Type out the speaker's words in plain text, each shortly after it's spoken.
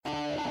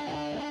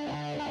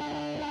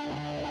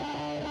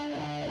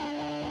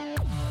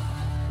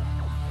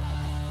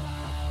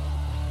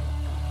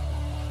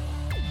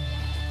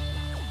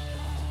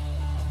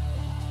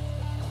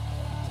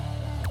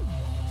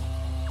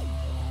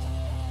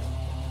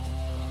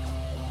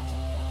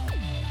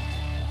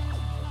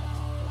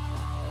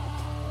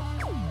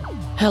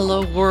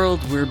Hello world,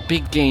 we're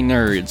Big Gay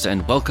Nerds,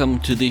 and welcome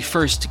to the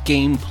first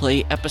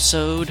gameplay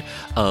episode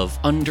of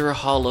Under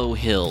Hollow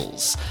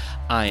Hills.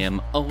 I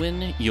am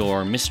Owen,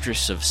 your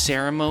mistress of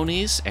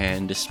ceremonies,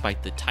 and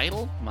despite the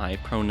title, my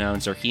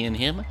pronouns are he and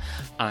him.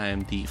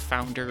 I'm the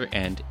founder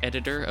and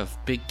editor of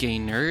Big Gay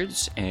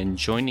Nerds, and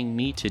joining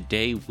me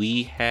today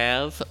we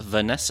have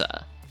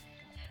Vanessa.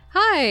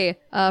 Hi,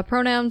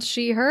 pronouns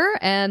she, her,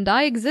 and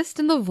I exist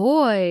in the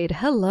void.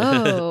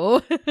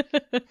 Hello.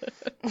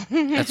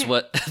 That's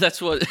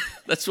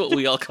what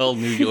we all call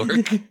New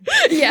York.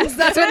 Yes,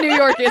 that's what New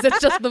York is.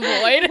 It's just the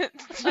void.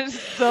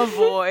 Just the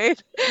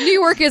void. New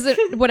York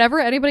isn't, whatever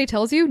anybody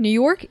tells you, New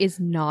York is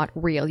not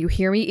real. You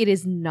hear me? It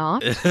is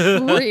not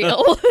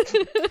real.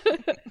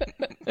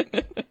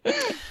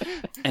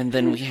 And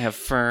then we have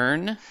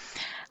Fern.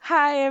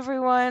 Hi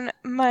everyone,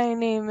 my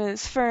name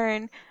is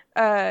Fern.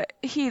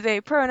 He,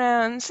 they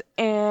pronouns,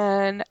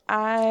 and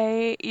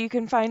you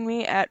can find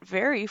me at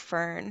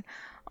VeryFern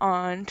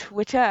on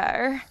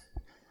Twitter.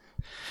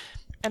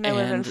 And I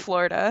live in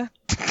Florida.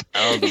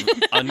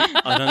 An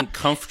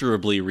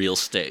uncomfortably real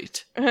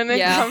state.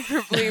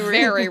 Uncomfortably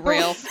very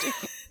real.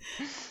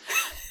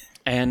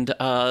 And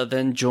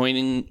then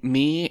joining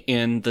me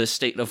in the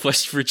state of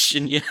West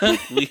Virginia,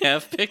 we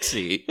have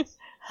Pixie.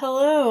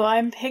 Hello,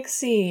 I'm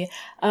Pixie.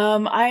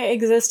 I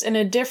exist in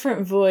a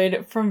different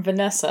void from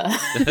Vanessa.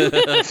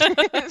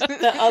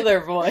 The other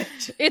void.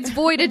 It's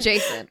void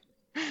adjacent.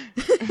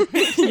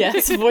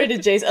 Yes, void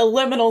adjacent. A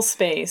liminal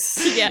space.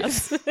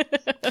 Yes.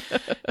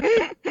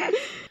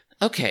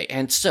 Okay,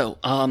 and so,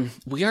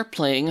 we are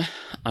playing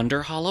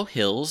Under Hollow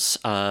Hills,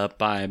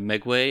 by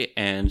Megway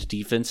and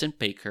D. Vincent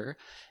Baker,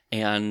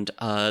 and,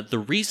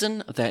 the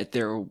reason that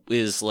there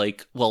is,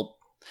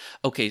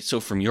 okay, so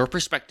from your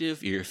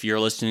perspective, if you're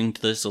listening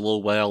to this a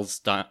little while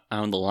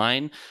down the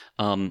line,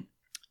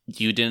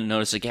 you didn't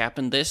notice a gap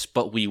in this,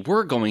 but we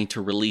were going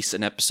to release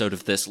an episode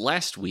of this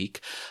last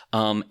week,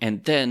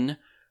 and then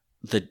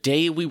the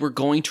day we were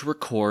going to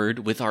record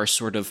with our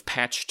sort of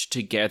patched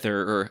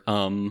together,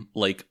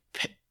 like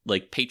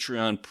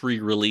Patreon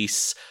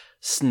pre-release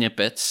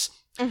snippets,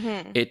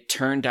 it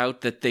turned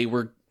out that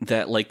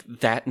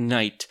that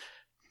night,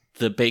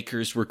 the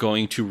Bakers were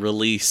going to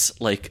release,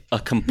 a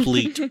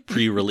complete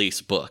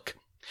pre-release book.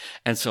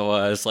 And so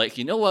I was like,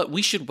 you know what?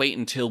 We should wait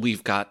until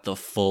we've got the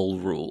full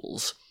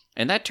rules.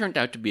 And that turned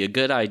out to be a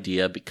good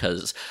idea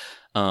because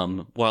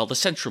while the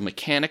central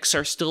mechanics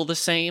are still the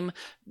same,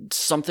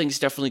 some things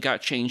definitely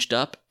got changed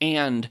up.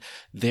 And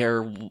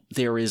there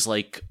is,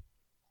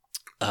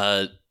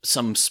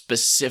 some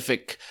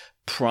specific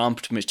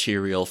prompt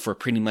material for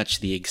pretty much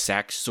the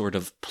exact sort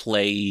of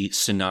play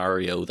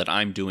scenario that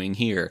I'm doing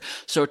here.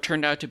 So it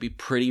turned out to be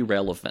pretty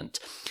relevant.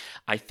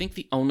 I think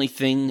the only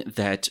thing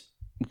that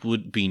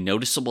would be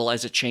noticeable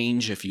as a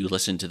change if you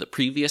listen to the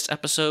previous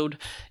episode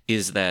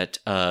is that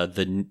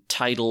the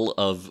title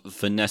of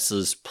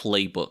Vanessa's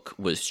playbook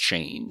was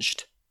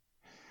changed.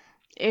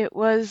 It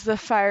was the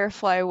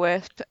Firefly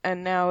Wisp,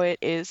 and now it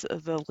is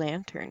the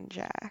Lantern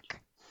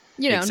Jack.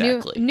 You know,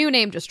 exactly. new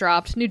name just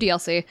dropped, new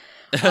DLC.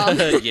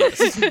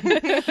 Yes.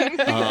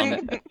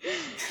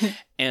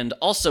 And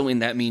also in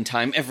that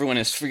meantime, everyone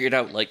has figured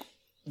out,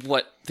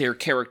 what their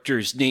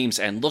characters' names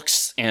and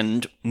looks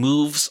and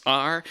moves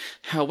are.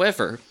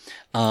 However,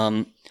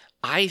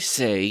 I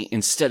say,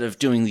 instead of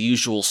doing the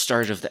usual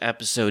start of the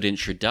episode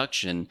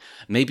introduction,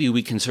 maybe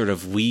we can sort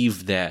of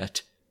weave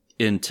that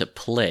into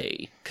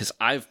play, because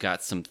I've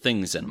got some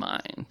things in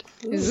mind.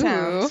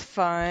 Sounds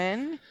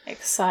fun.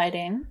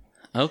 Exciting.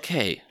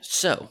 Okay,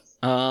 so,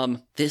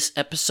 this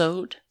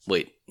episode...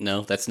 Wait,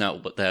 no, that's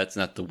not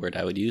the word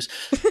I would use.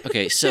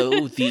 Okay,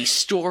 so the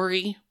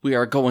story we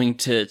are going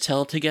to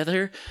tell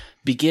together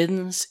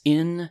begins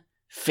in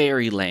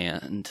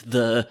Fairyland,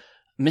 the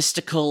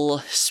mystical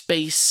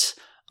space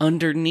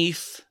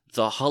underneath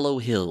the Hollow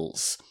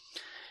Hills.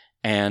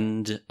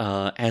 And,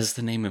 as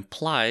the name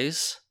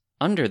implies,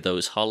 under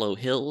those Hollow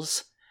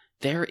Hills,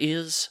 there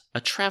is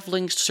a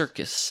traveling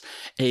circus,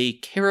 a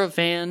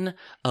caravan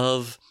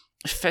of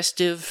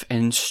festive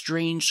and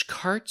strange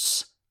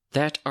carts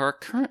that are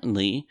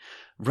currently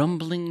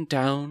rumbling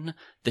down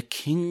the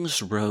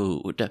King's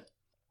Road.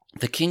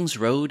 The King's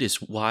Road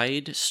is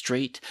wide,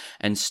 straight,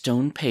 and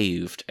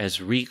stone-paved,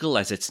 as regal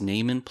as its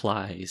name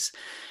implies.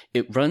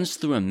 It runs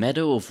through a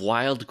meadow of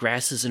wild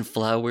grasses and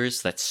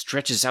flowers that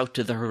stretches out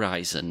to the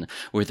horizon,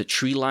 where the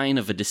tree line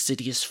of a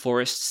deciduous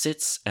forest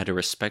sits at a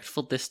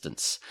respectful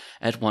distance.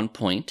 At one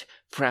point,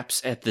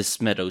 perhaps at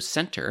this meadow's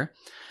center,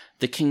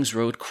 the King's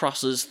Road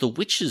crosses the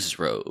Witch's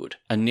Road,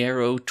 a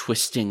narrow,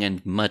 twisting,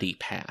 and muddy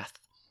path.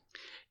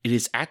 It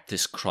is at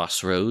this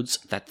crossroads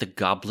that the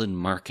Goblin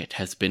Market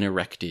has been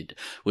erected,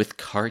 with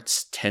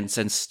carts, tents,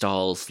 and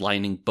stalls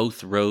lining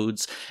both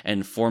roads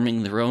and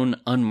forming their own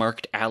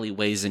unmarked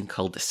alleyways and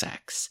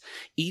cul-de-sacs.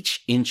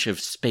 Each inch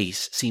of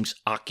space seems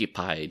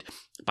occupied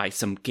by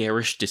some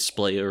garish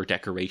display or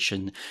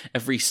decoration.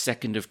 Every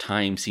second of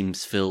time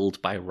seems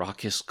filled by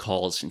raucous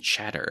calls and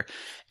chatter.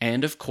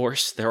 And of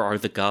course, there are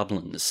the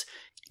goblins,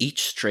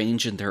 each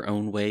strange in their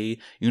own way,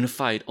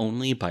 unified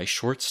only by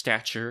short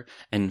stature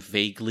and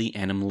vaguely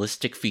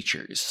animalistic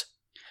features.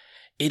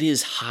 It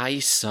is high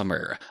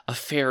summer, a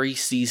fairy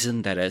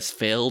season that has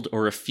failed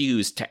or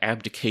refused to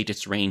abdicate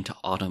its reign to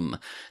autumn.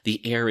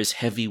 The air is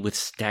heavy with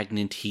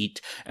stagnant heat,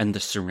 and the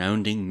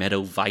surrounding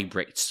meadow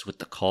vibrates with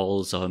the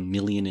calls of a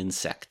million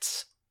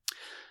insects.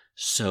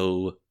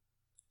 So,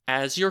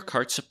 as your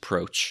carts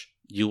approach,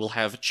 you will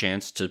have a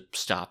chance to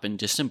stop and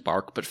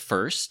disembark, but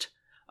first,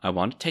 I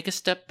want to take a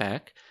step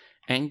back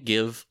and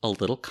give a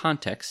little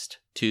context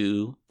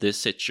to this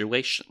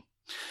situation.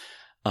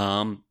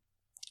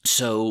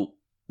 So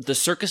the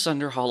circus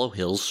under Hollow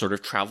Hills sort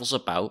of travels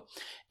about,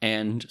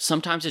 and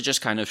sometimes it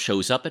just kind of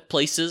shows up at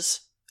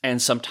places,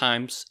 and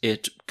sometimes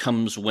it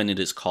comes when it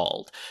is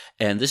called.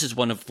 And this is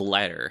one of the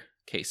latter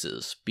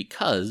cases,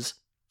 because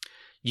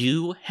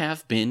you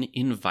have been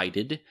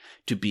invited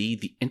to be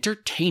the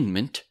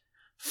entertainment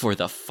for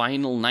the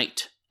final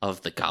night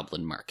of the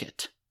Goblin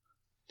Market.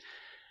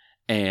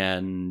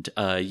 And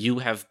you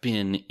have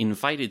been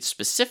invited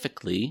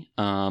specifically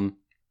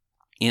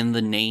in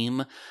the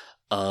name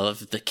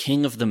of the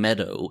King of the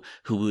Meadow,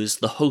 who is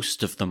the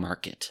host of the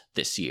market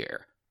this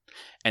year.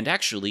 And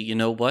actually, you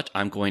know what?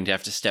 I'm going to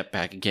have to step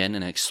back again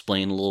and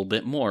explain a little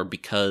bit more,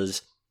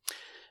 because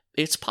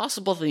it's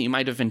possible that you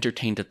might have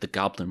entertained at the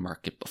Goblin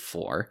Market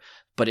before,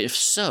 but if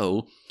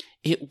so,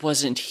 it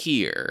wasn't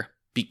here,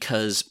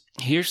 because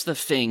here's the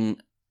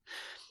thing.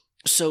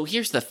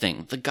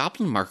 The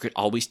Goblin Market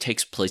always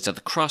takes place at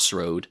the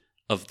crossroad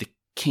of the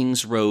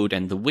King's Road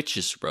and the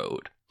Witch's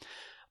Road.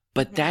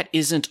 But that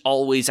isn't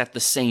always at the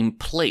same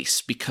place,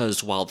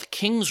 because while the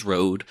King's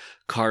Road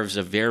carves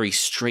a very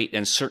straight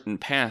and certain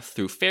path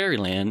through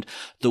Fairyland,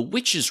 the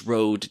Witch's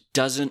Road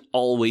doesn't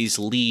always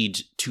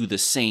lead to the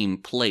same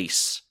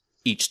place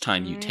each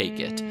time you take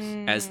it,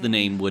 as the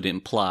name would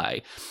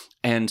imply.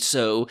 And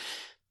so,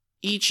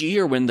 each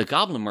year when the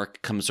Goblin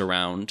Market comes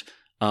around,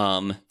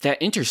 that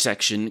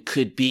intersection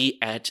could be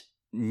at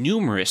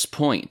numerous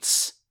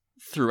points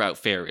throughout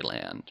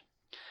Fairyland.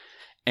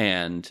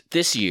 And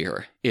this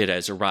year, it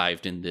has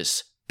arrived in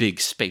this big,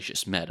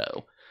 spacious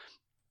meadow.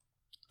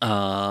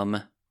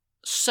 And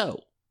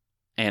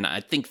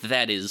I think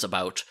that is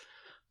about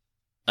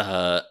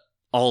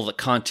all the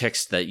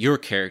context that your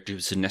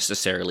characters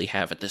necessarily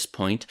have at this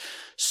point.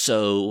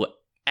 So,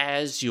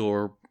 as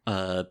your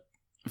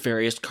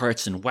various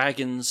carts and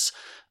wagons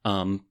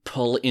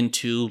pull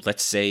into,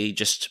 let's say,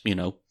 just,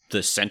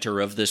 the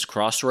center of this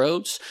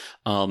crossroads,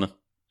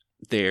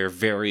 their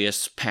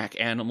various pack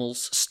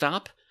animals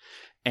stop,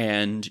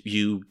 and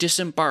you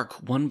disembark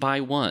one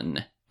by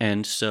one.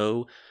 And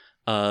so,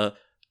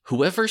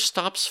 whoever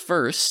stops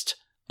first,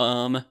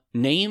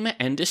 name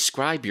and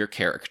describe your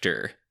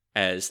character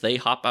as they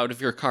hop out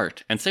of your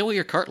cart, and say what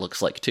your cart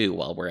looks like, too,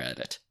 while we're at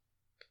it.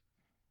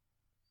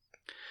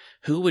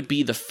 Who would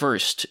be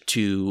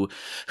who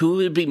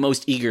would be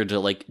most eager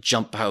to,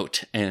 jump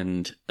out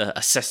and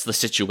assess the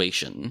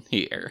situation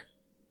here?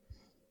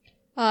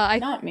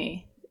 Not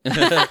me.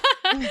 I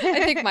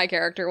think my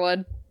character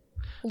would.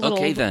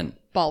 Okay, then.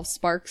 Ball of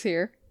sparks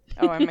here.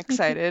 Oh, I'm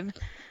excited.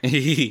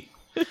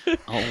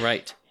 All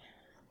right.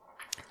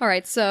 All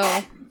right,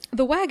 so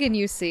the wagon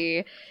you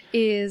see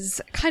is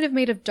kind of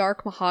made of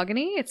dark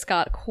mahogany. It's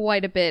got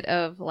quite a bit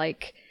of,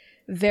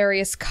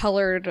 various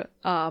colored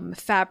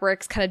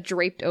fabrics kind of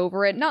draped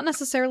over it. Not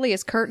necessarily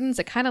as curtains.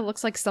 It kind of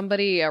looks like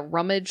somebody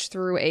rummaged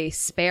through a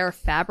spare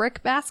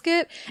fabric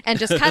basket and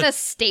just kind of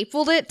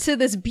stapled it to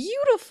this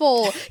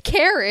beautiful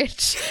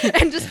carriage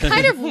and just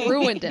kind of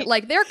ruined it.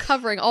 They're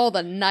covering all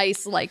the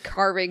nice,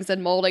 carvings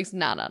and moldings.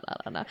 No.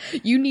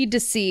 You need to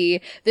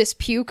see this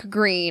puke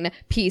green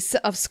piece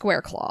of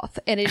square cloth,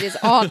 and it is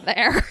on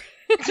there.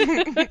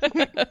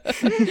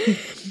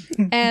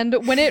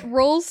 And when it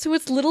rolls to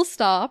its little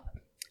stop,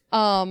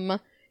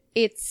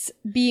 it's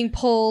being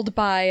pulled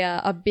by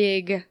a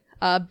big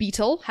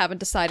beetle. Haven't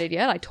decided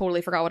yet. I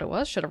totally forgot what it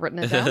was. Should have written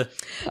it down.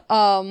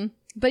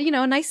 But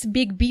a nice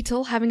big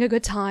beetle having a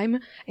good time.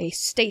 A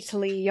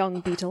stately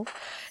young beetle.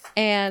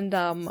 And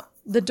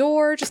the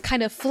door just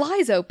kind of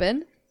flies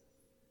open.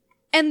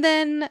 And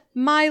then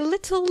my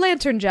little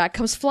lantern jack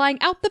comes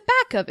flying out the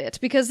back of it,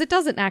 because it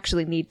doesn't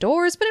actually need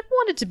doors, but it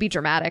wanted to be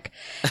dramatic.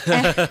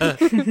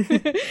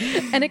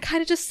 And it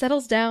kind of just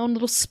settles down,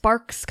 little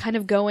sparks kind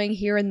of going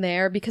here and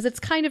there, because it's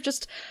kind of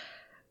just,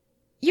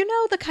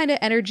 the kind of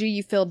energy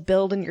you feel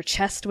build in your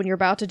chest when you're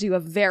about to do a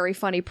very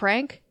funny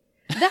prank?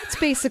 That's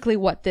basically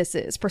what this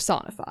is,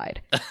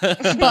 personified.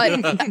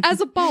 But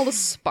as a ball of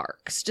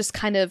sparks, just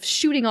kind of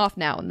shooting off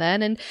now and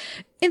then, and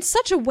in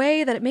such a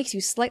way that it makes you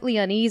slightly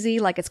uneasy,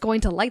 like it's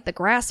going to light the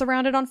grass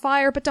around it on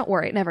fire, but don't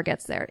worry, it never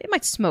gets there. It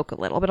might smoke a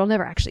little, but it'll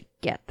never actually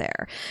get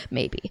there.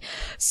 Maybe.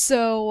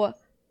 So,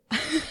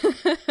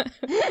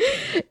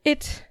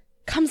 it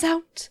comes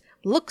out,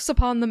 looks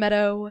upon the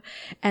meadow,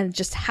 and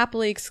just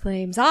happily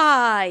exclaims,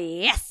 "Ah,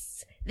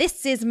 yes!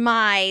 This is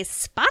my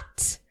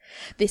spot!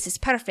 This is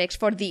perfect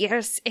for the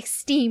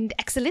esteemed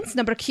excellence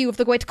number Q of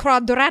the great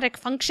quadratic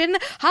function,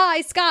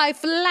 high sky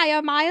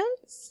flyer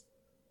miles."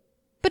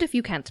 But if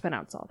you can't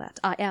pronounce all that,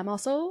 I am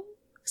also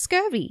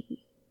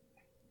scurvy.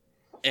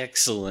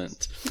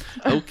 Excellent.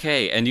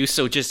 Okay, and you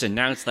so just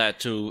announce that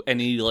to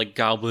any, like,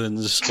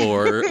 goblins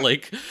or,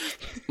 like,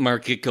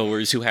 market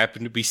goers who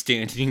happen to be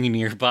standing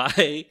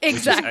nearby. Exactly.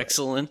 Which is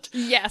excellent.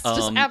 Yes,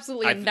 just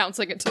absolutely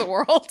announcing it to the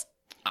world.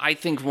 I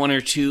think one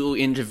or two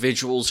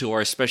individuals who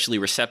are especially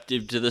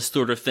receptive to this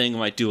sort of thing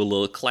might do a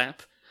little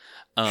clap.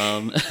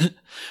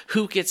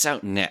 Who gets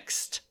out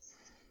next?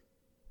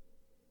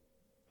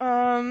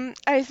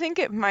 I think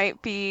it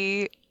might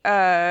be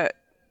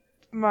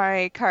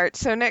my cart.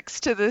 So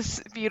next to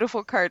this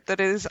beautiful cart that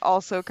is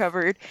also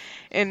covered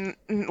in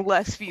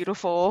less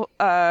beautiful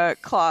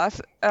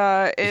cloth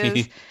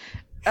is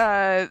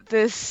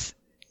this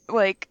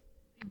like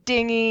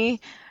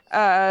dingy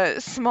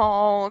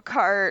small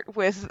cart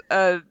with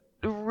a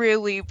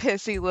really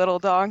pissy little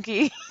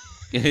donkey.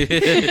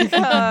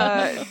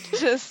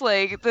 Just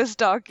like this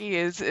donkey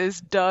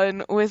is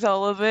done with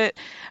all of it.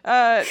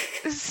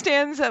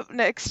 Stands up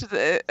next to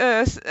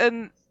the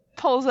and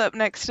pulls up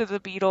next to the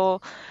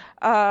beetle.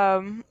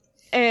 And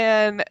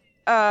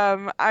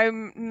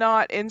I'm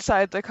not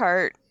inside the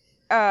cart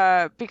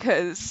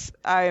because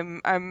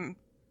I'm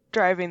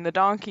driving the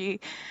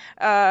donkey.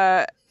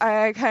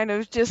 I kind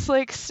of just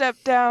like step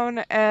down,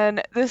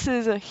 and this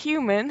is a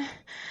human.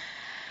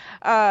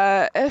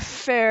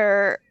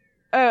 Fair.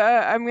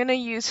 I'm gonna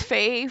use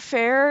fair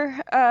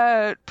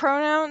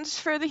pronouns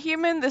for the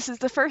human. This is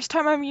the first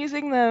time I'm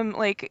using them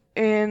like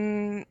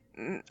in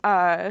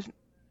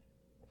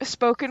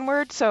spoken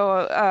word,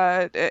 so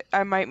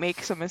I might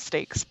make some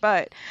mistakes.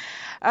 But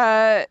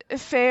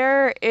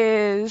fair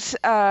is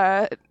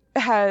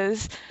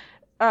has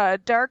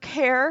dark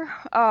hair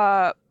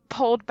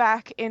pulled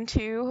back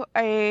into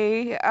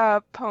a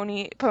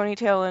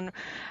ponytail and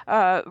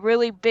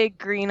really big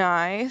green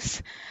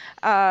eyes.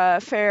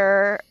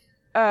 Fair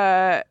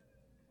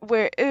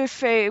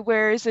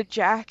wears a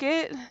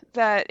jacket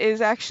that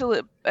is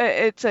actually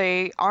it's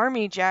a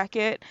army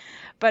jacket,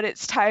 but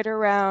it's tied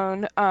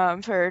around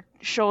her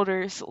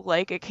shoulders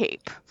like a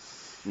cape.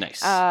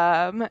 Nice.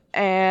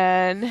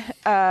 And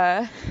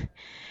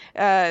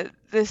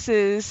this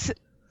is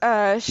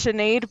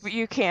Sinead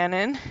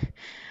Buchanan.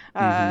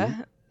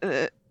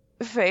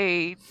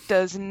 Faye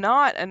does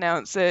not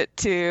announce it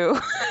to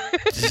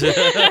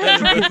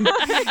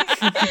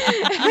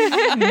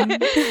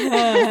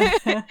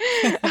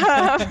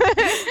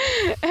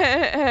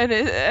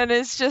and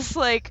it's just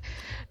like,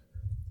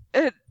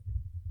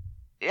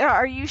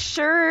 are you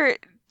sure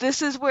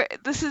this is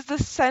the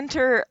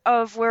center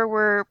of where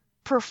we're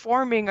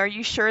performing? Are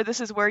you sure this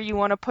is where you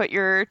want to put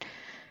your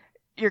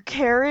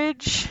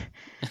carriage?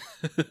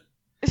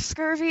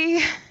 Scurvy?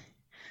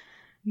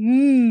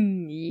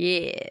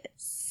 Yes.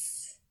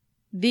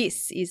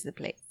 This is the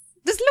place.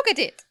 Just look at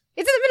it.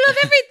 It's in the middle of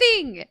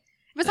everything.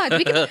 Besides,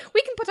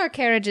 we can put our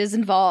carriages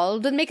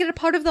involved and make it a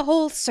part of the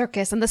whole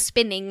circus and the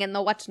spinning and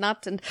the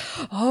whatnot and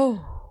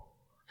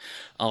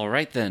All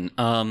right then.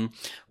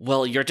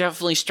 Well, you're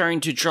definitely starting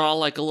to draw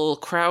like a little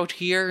crowd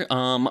here.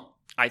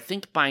 I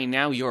think by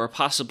now you're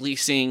possibly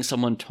seeing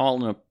someone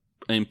tall and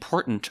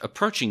important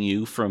approaching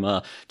you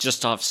from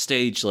just off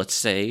stage, let's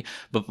say.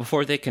 But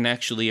before they can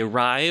actually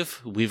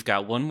arrive, we've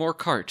got one more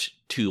cart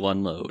to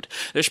unload.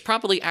 There's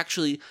probably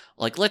actually,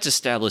 like, let's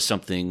establish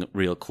something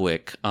real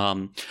quick.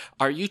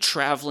 Are you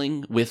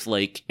traveling with,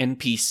 like,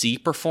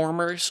 NPC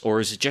performers, or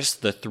is it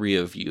just the three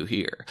of you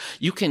here?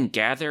 You can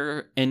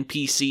gather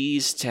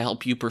NPCs to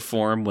help you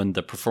perform when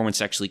the performance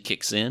actually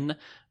kicks in,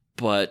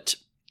 but,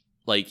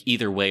 like,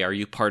 either way, are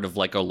you part of,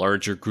 like, a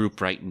larger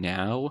group right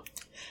now?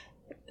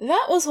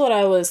 That was what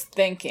I was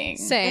thinking.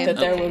 Same. That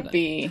there Okay, would then.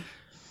 be.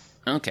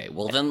 Okay,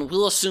 well then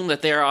we'll assume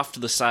that they're off to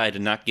the side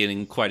and not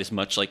getting quite as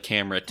much like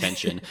camera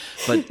attention.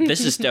 But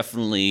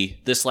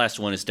this last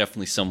one is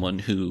definitely someone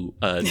who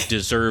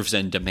deserves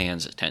and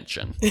demands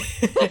attention.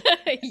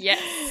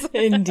 yes.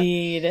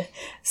 Indeed.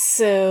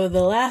 So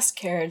the last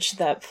carriage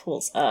that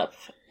pulls up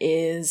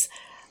is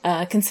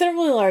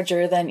considerably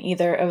larger than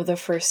either of the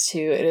first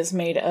two. It is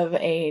made of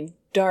a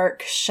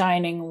dark,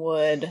 shining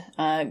wood,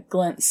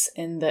 glints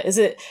in the... Is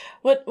it...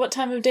 What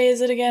time of day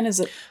is it again?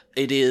 Is it...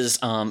 It is,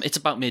 it's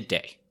about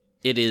midday.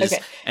 It is,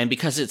 Okay. And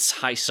because it's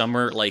high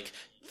summer, like,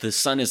 the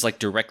sun is, like,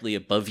 directly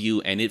above you,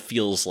 and it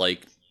feels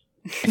like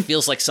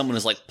someone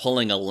is, like,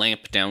 pulling a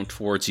lamp down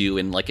towards you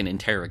in, like, an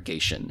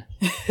interrogation.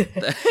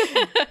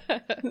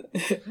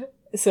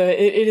 So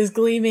it is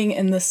gleaming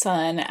in the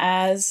sun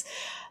as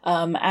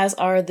as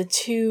are the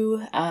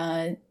two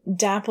dark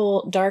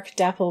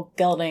dapple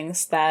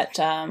geldings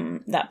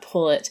that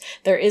pull it.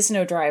 There is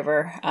no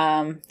driver.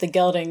 The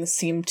geldings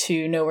seem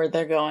to know where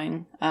they're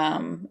going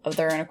of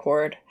their own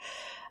accord.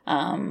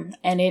 And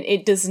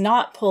it does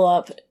not pull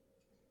up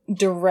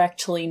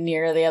directly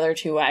near the other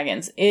two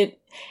wagons.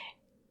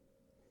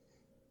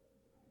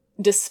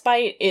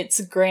 Despite its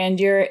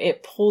grandeur,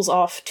 it pulls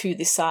off to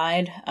the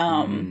side.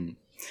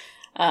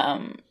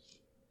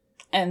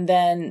 And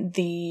then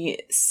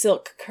the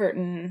silk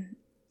curtain,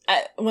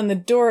 when the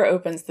door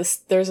opens,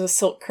 there's a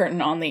silk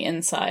curtain on the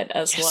inside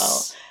as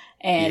well.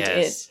 And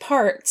it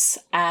parts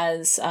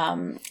as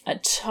a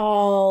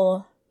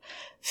tall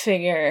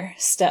figure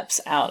steps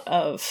out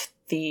of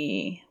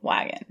the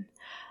wagon.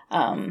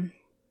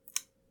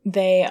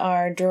 They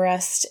are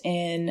dressed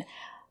in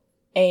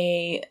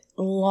a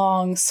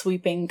long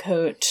sweeping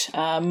coat,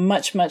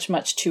 much, much,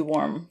 much too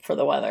warm for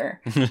the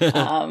weather.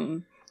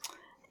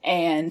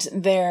 And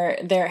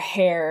their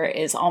hair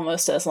is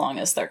almost as long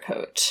as their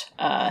coat.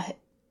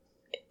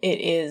 It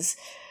is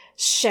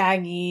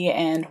shaggy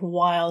and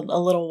wild, a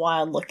little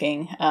wild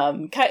looking,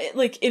 kind of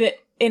like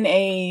in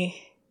a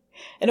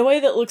way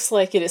that looks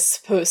like it is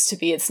supposed to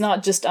be. It's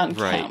not just unkempt.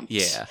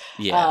 Right.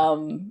 Yeah.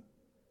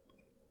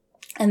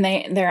 And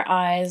their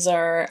eyes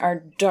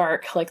are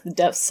dark like the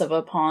depths of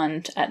a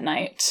pond at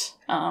night.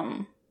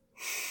 And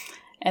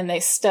they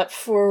step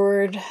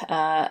forward,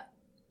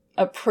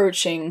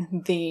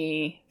 approaching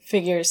the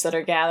figures that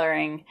are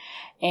gathering,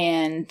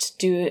 and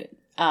do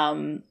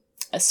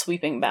a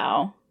sweeping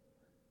bow.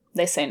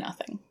 They say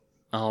nothing.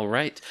 All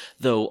right.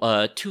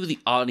 Though, to the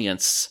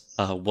audience,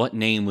 what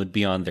name would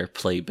be on their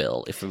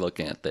playbill if we're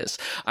looking at this?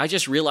 I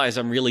just realized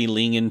I'm really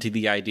leaning into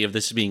the idea of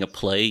this being a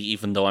play,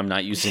 even though I'm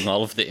not using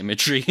all of the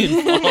imagery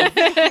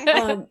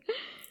involved.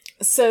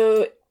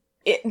 So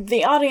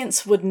the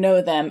audience would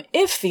know them,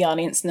 if the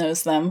audience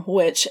knows them,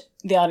 which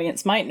the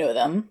audience might know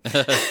them,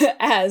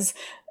 as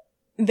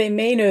they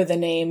may know the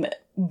name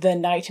The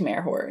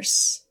Nightmare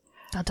Horse.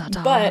 Da, da,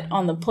 da. But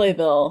on the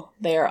playbill,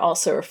 they are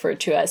also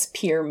referred to as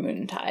Pier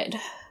Moontide.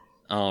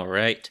 All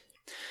right.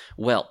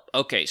 Well,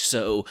 okay,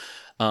 so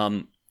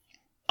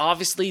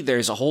obviously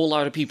there's a whole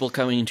lot of people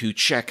coming to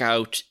check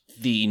out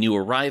the new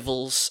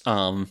arrivals.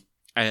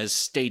 As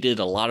stated,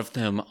 a lot of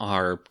them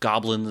are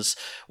goblins,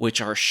 which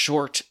are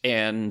short,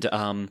 and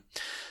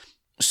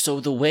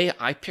so the way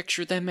I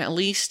picture them, at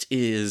least,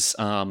 is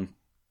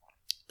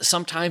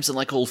sometimes in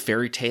like old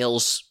fairy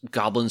tales,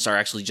 goblins are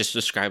actually just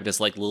described as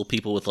like little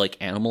people with like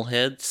animal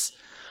heads.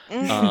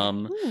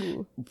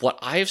 What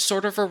I've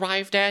sort of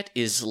arrived at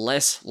is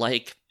less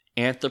like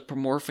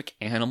anthropomorphic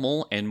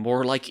animal and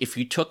more like if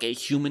you took a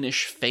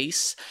humanish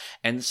face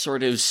and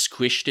sort of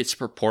squished its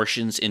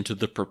proportions into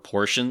the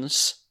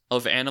proportions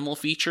of animal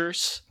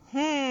features.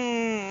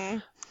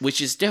 Which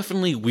is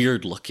definitely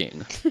weird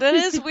looking. That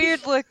is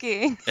weird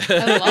looking.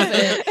 I love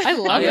it. I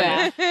love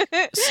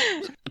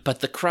it.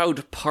 But the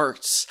crowd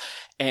parts,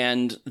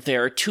 and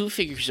there are two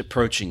figures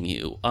approaching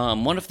you.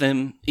 One of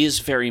them is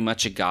very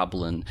much a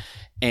goblin,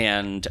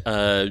 and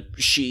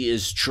she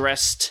is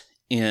dressed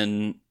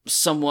in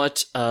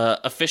somewhat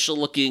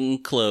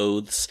official-looking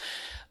clothes,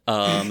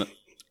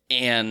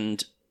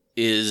 and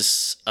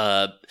is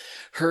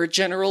her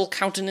general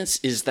countenance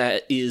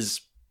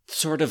is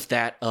sort of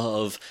that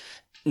of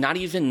not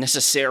even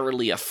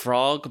necessarily a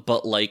frog,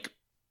 but like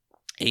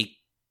a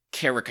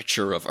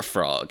caricature of a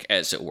frog,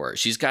 as it were.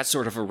 She's got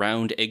sort of a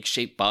round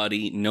egg-shaped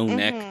body, no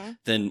neck,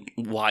 then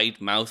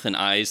wide mouth and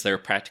eyes that are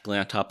practically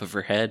on top of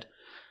her head.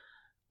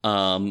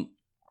 And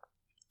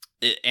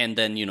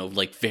then, you know,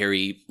 like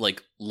very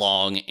like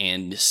long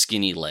and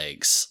skinny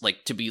legs.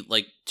 Like to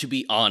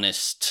be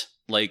honest,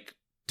 like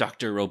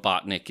Dr.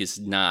 Robotnik is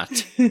not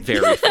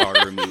very far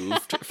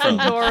removed from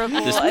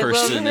Adorable. this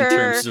person in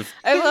terms of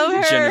I love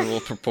her.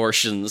 general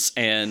proportions,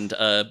 and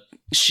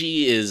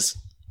she is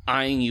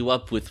eyeing you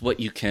up with what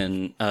you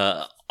can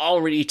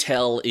already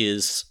tell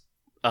is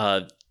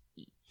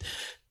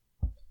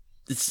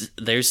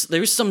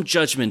there's some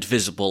judgment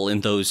visible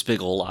in those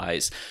big ol'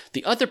 eyes.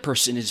 The other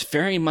person is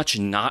very much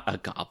not a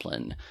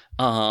goblin.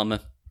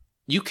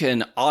 You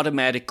can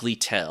automatically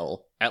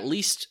tell. At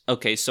least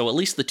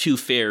the two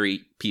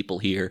fairy people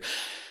here,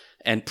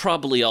 and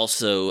probably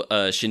also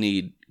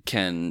Sinead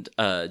can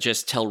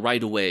just tell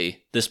right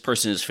away this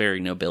person is fairy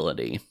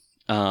nobility.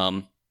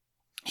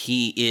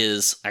 He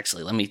is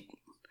actually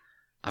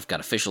I've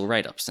got official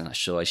write-ups, and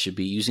so I should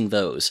be using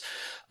those.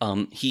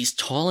 He's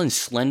tall and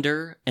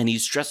slender, and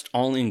he's dressed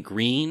all in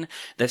green.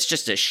 That's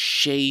just a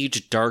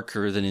shade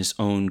darker than his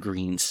own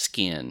green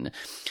skin.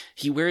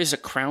 He wears a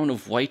crown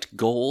of white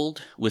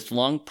gold with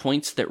long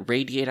points that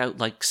radiate out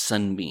like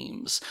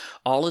sunbeams.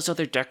 All his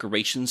other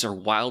decorations are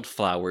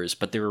wildflowers,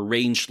 but they're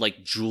arranged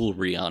like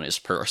jewelry on his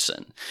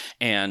person.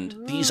 And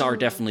these are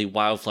definitely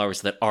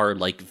wildflowers that are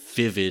like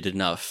vivid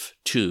enough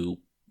to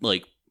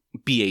like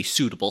be a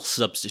suitable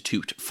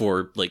substitute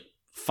for like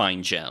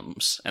fine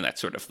gems and that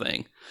sort of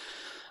thing.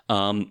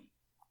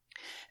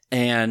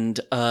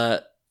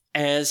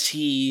 As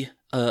he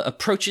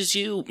approaches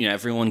you,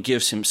 everyone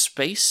gives him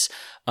space.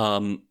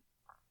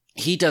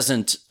 he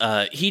doesn't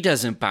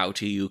bow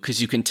to you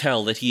because you can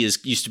tell that he is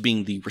used to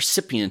being the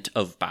recipient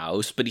of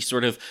bows, but he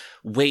sort of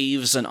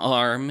waves an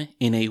arm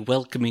in a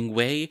welcoming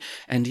way,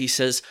 and he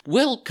says,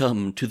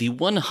 "Welcome to the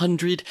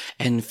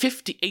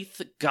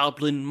 158th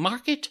Goblin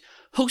Market,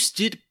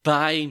 hosted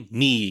by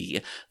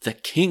me, the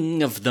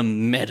King of the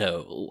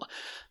Meadow."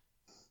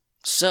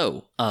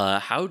 So,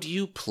 how do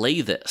you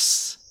play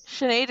this?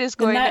 Sinead is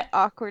going to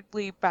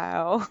awkwardly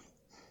bow.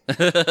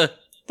 The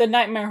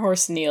Nightmare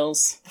Horse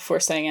kneels before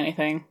saying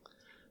anything.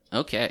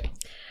 Okay.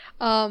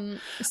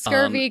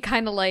 Scurvy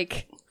kind of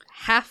like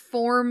half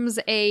forms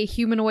a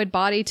humanoid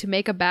body to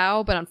make a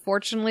bow, but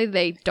unfortunately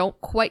they don't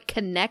quite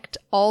connect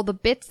all the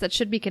bits that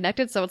should be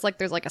connected, so it's like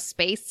there's like a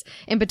space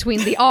in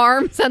between the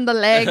arms and the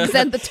legs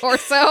and the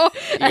torso,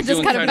 and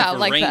just kind of bow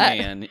like Rain that.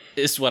 Man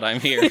is what I'm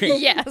hearing.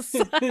 Yes.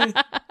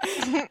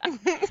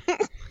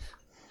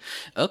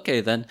 Okay,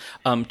 then.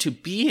 To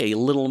be a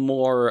little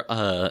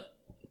more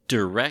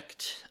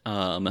direct,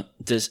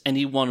 does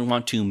anyone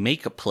want to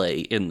make a play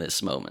in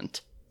this moment?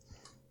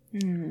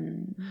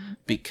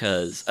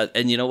 Because,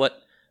 and you know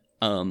what?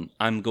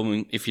 I'm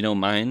going, if you don't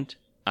mind,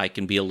 I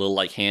can be a little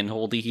like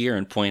handholdy here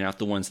and point out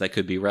the ones that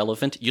could be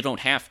relevant. You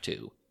don't have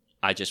to.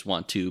 I just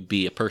want to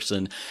be a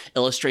person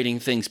illustrating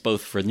things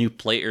both for new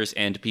players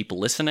and people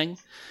listening.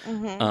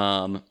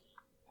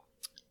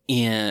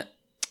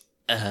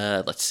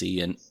 Let's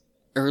see, an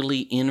early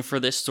in for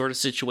this sort of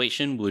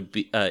situation would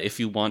be if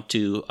you want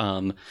to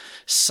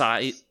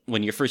size,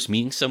 when you're first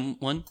meeting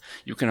someone,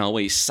 you can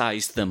always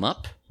size them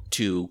up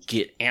to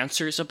get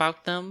answers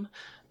about them.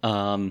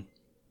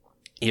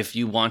 If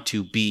you want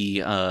to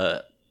be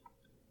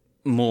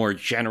more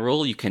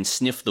general, you can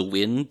sniff the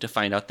wind to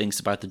find out things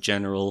about the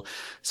general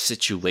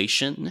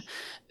situation.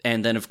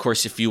 And then, of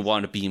course, if you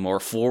want to be more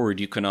forward,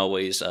 you can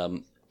always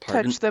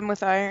Touch them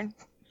with iron.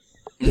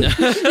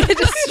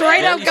 Just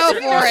straight up go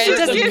for it.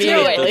 Just do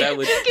it. That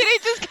would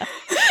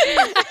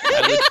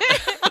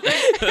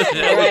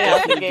Right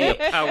definitely be a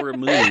power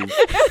move.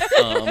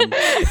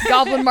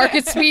 Goblin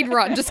Market speed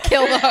run. Just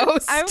kill the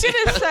host. I'm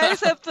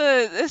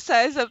gonna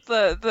size up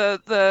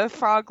the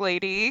frog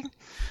lady.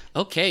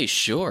 Okay,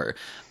 sure.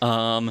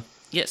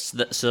 Yes,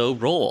 so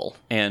roll,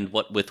 and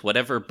with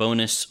whatever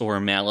bonus or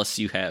malice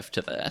you have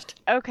to that.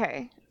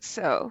 Okay,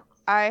 so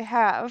I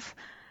have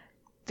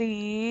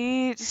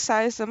the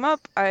size them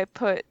up. I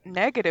put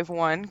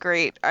 -1.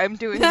 Great, I'm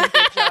doing a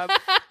good job.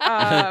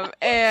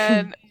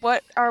 And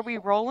what are we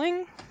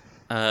rolling?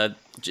 I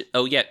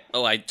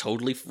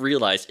totally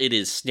realized it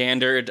is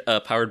standard,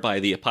 powered by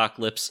the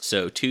apocalypse,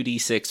 so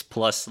 2d6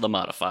 plus the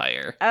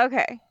modifier.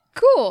 Okay,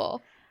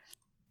 Cool.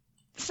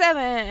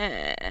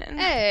 7.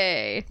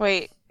 Hey.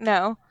 Wait,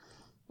 no.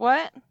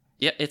 What?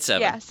 Yeah, it's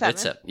 7. Yeah, 7.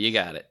 It's 7. You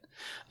got it.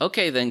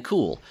 Okay, then,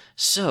 cool.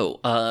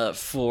 So,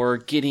 for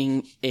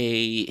getting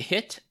a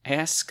hit,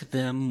 ask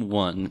them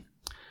one.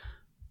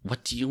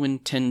 What do you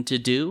intend to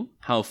do?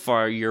 How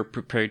far you're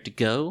prepared to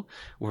go?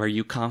 Where are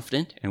you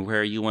confident and where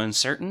are you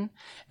uncertain?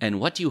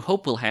 And what do you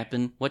hope will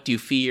happen? What do you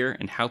fear?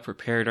 And how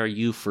prepared are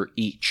you for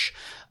each?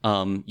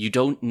 You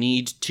don't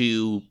need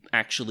to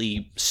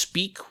actually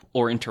speak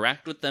or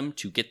interact with them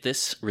to get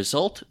this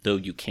result, though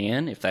you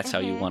can if that's how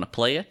you want to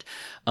play it.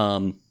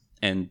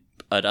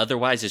 But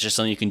otherwise, it's just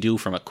something you can do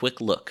from a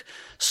quick look.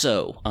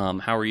 So,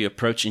 how are you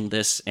approaching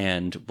this,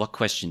 and what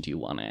question do you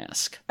want to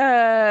ask?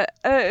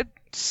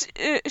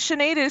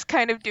 Sinead is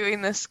kind of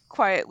doing this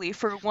quietly.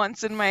 For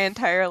once in my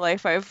entire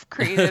life, I've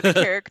created a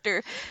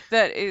character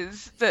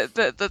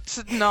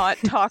that's not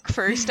talk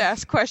first,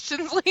 ask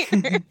questions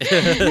later.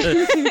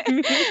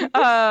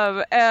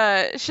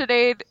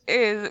 Sinead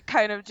is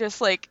kind of just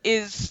like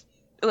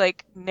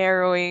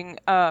narrowing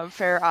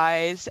fair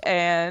eyes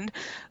and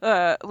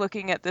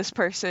looking at this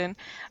person,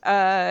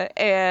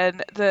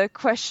 and the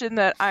question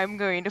that I'm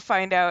going to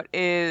find out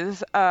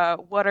is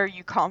what are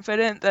you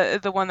confident,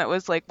 the one that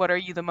was like, what are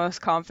you the most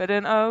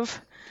confident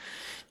of?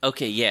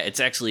 Okay, yeah, it's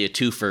actually a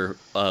 2 for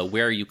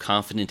where are you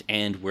confident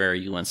and where are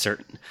you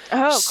uncertain.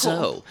 Oh, cool.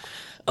 So,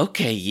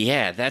 okay,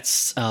 yeah, that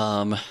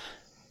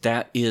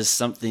is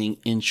something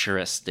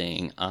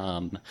interesting.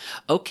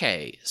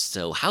 Okay,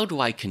 so how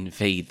do I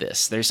convey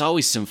this? There's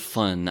always some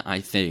fun, I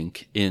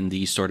think, in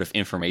these sort of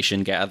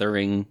information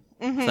gathering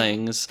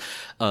things,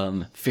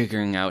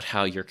 figuring out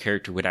how your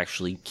character would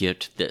actually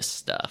get this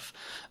stuff.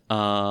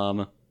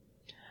 I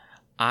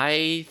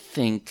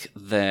think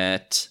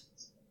that...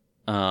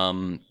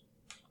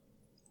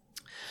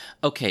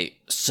 Okay,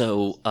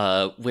 so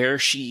where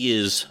she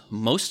is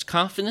most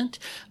confident,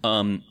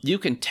 you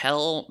can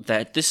tell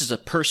that this is a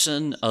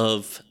person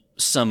of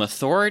some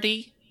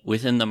authority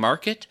within the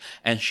market,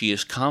 and she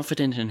is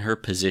confident in her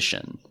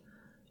position.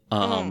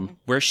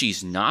 Where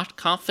she's not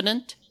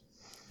confident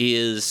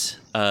is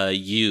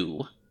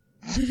you.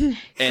 And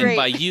Great.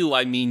 by you,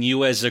 I mean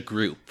you as a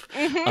group.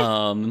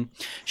 You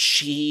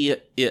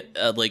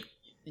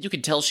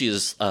can tell she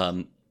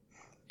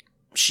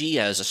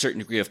has a certain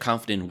degree of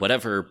confidence in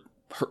whatever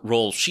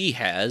role she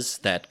has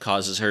that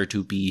causes her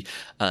to be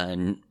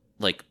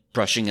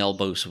brushing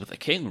elbows with the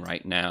king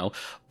right now,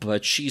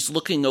 but she's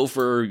looking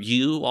over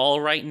you all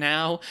right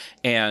now,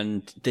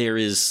 and there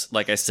is,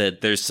 like I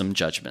said, there's some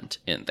judgment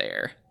in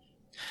there.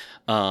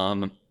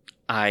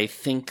 I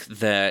think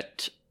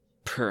that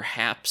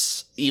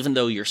perhaps, even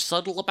though you're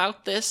subtle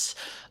about this,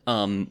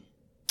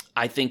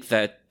 I think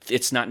that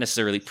it's not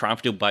necessarily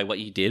prompted by what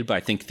you did, but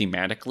I think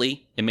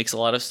thematically it makes a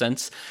lot of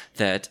sense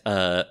that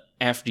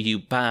after you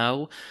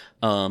bow,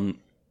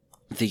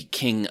 the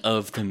king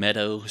of the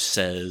meadow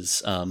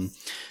says,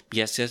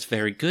 yes,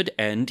 very good,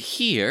 and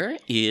here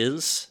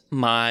is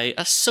my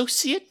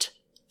associate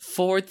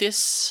for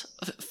this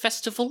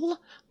festival,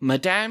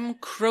 Madame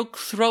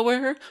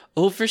Croak-Thrower,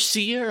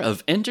 overseer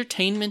of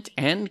entertainment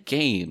and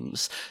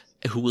games,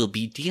 who will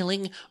be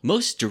dealing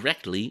most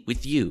directly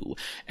with you.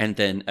 And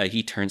then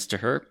he turns to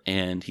her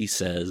and he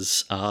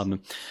says,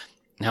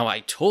 now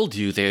I told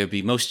you they would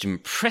be most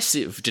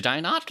impressive, did I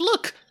not?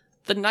 Look,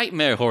 the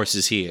nightmare horse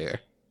is here.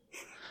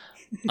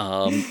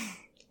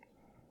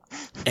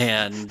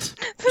 And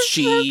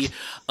she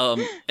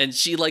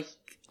like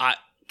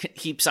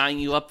keeps eyeing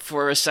you up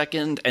for a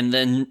second and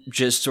then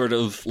just sort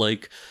of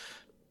like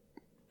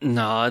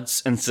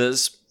nods and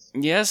says,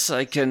 yes,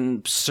 I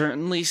can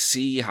certainly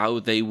see how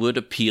they would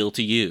appeal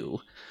to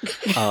you.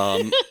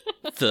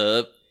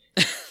 The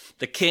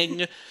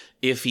king,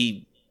 if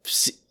he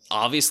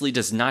obviously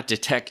does not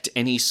detect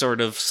any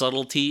sort of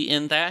subtlety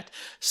in that,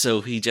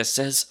 so he just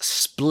says,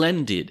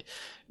 splendid.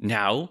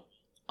 Now,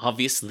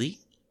 obviously,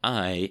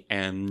 I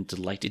am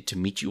delighted to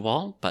meet you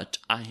all, but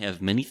I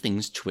have many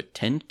things to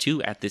attend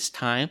to at this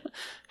time.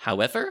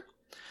 However,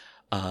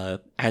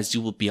 as you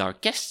will be our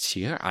guests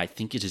here, I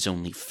think it is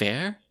only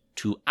fair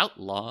to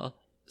outline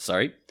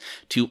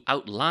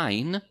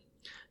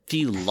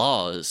the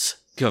laws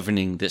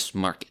governing this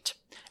market.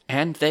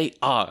 And they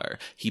are.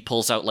 He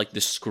pulls out like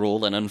this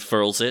scroll and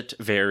unfurls it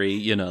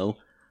very, I'm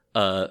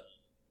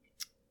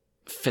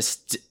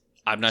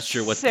not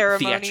sure what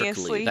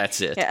theatrically. That's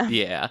it.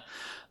 Yeah.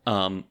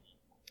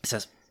 It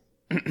says,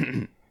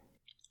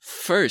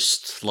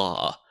 first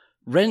law,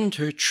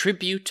 render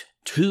tribute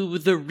to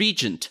the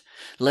regent,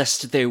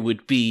 lest there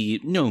would be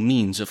no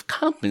means of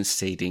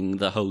compensating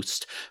the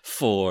host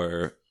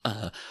for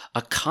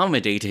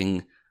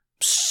accommodating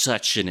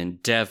such an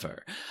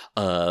endeavor.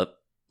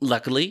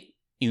 Luckily,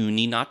 you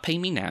need not pay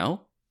me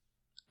now,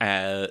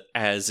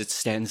 as it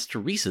stands to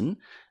reason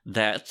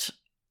that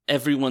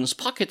everyone's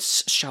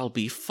pockets shall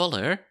be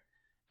fuller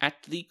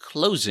at the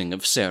closing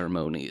of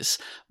ceremonies,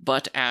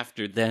 but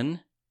after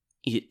then,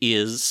 it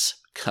is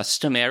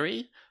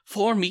customary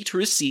for me to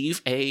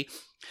receive I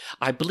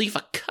believe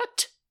a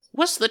cut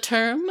was the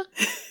term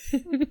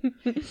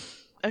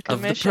of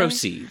the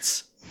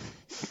proceeds.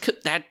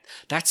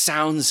 That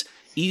sounds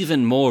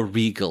even more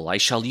regal. I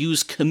shall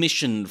use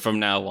commission from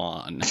now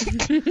on.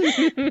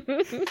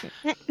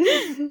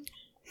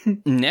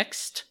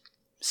 Next,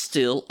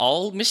 still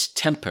all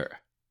mistemper.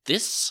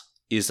 This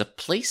is a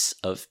place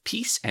of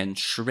peace and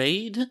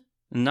trade,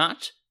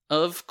 not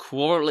of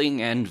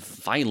quarreling and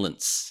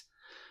violence.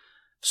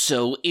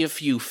 So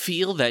if you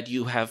feel that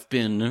you have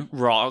been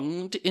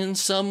wronged in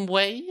some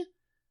way,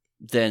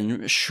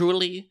 then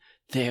surely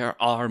there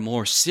are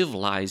more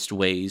civilized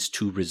ways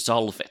to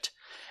resolve it.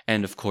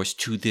 And of course,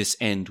 to this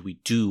end, we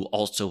do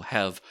also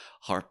have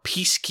our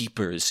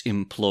peacekeepers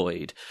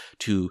employed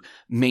to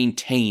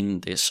maintain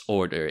this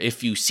order.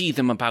 If you see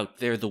them about,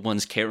 they're the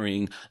ones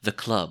carrying the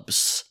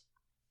clubs.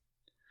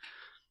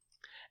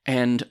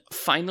 And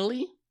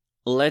finally,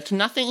 let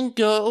nothing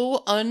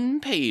go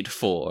unpaid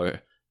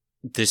for.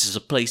 This is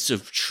a place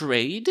of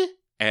trade,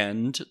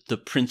 and the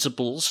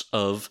principles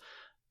of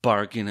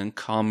bargain and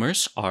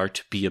commerce are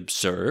to be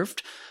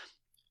observed.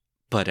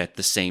 But at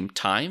the same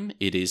time,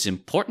 it is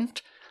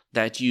important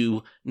that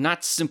you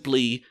not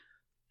simply,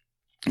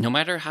 no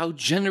matter how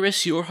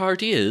generous your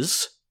heart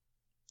is,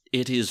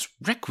 it is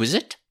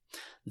requisite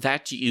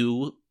that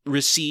you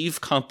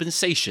receive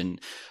compensation,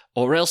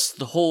 or else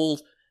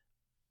the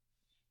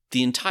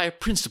entire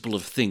principle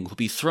of thing will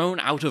be thrown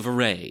out of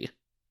array.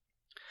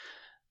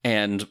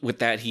 And with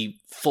that, he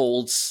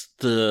furls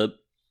the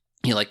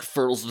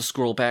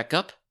scroll back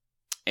up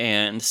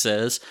and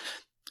says,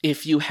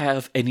 if you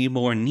have any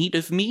more need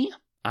of me,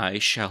 I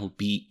shall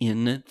be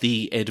in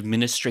the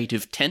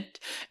administrative tent.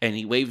 And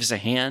he waves a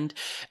hand,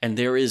 and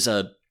there is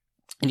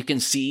you can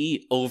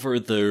see over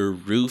the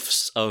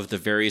roofs of the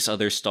various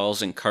other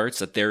stalls and carts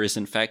that there is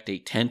in fact a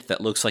tent that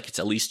looks like it's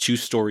at least 2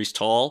 stories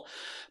tall,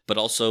 but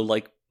also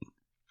like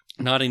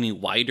not any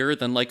wider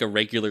than like a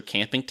regular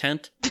camping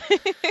tent.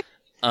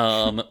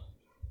 And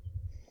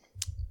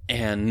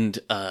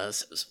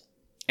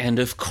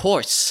of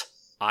course,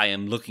 I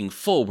am looking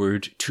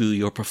forward to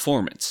your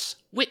performance,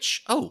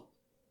 which,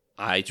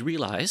 I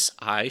realize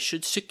I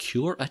should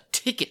secure a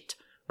ticket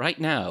right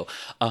now.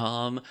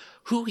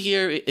 Who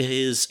here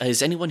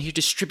is anyone here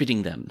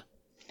distributing them?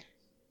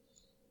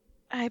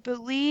 I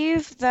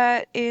believe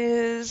that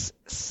is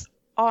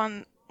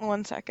on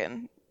 1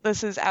 second.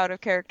 This is out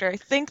of character. I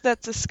think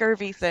that's a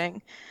scurvy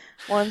thing.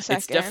 1 second.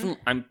 It's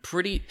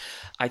definitely,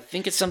 I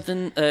think it's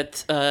something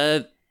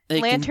that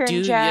They can Lantern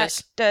do, Jack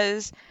yes.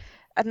 does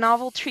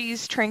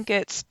novelties,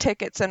 trinkets,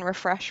 tickets, and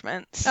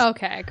refreshments.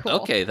 Okay, cool.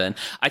 Okay, then.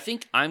 I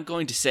think I'm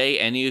going to say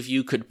any of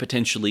you could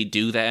potentially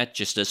do that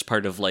just as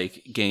part of,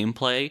 like,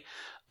 gameplay.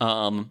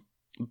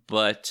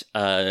 But,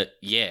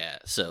 yeah,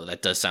 so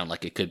that does sound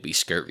like it could be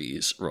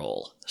Scurvy's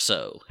role.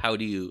 So, how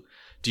do you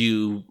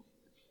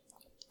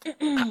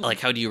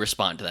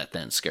respond to that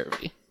then,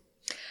 Scurvy?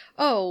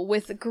 Oh,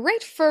 with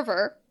great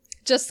fervor,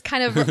 just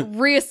kind of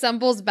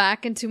reassembles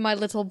back into my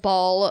little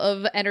ball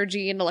of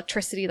energy and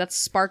electricity that's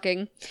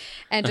sparking,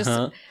 and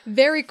just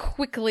very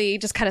quickly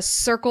just kind of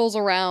circles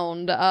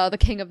around the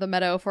king of the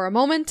meadow for a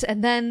moment,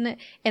 and then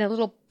in a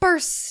little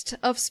burst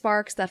of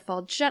sparks that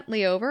fall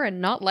gently over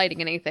and not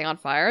lighting anything on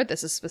fire,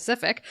 this is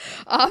specific,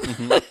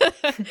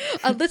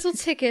 a little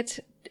ticket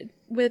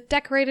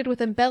decorated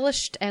with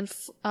embellished and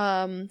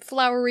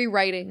flowery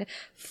writing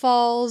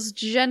falls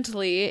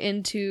gently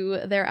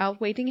into their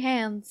outwaiting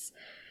hands.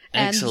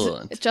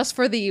 Excellent. And just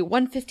for the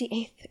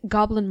 158th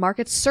Goblin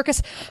Market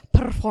Circus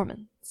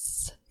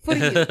performance. For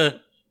you,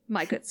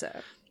 my good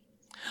sir.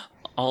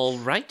 All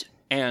right.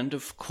 And,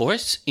 of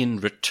course, in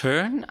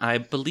return, I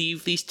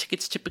believe these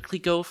tickets typically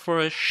go for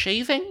a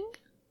shaving?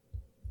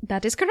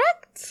 That is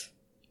correct.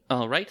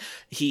 All right.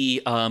 He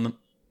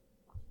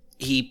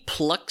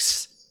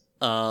plucks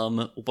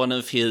one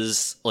of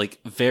his,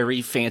 like,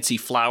 very fancy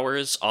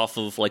flowers off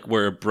of, like,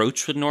 where a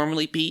brooch would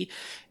normally be,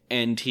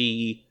 and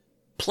he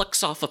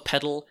plucks off a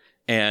petal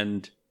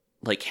and,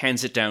 like,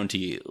 hands it down to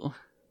you.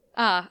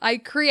 I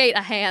create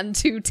a hand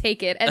to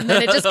take it, and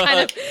then it just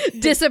kind of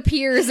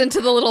disappears into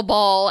the little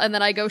ball, and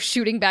then I go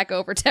shooting back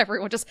over to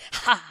everyone, just,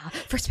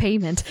 first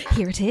payment,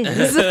 here it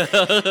is.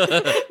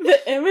 The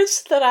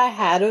image that I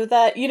had of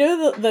that, you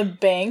know the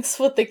banks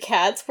with the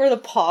cats where the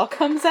paw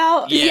comes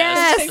out?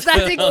 Yes,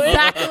 that's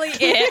exactly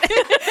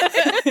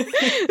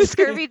it.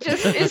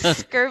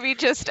 Scurvy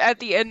just at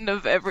the end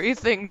of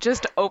everything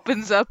just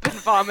opens up and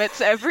vomits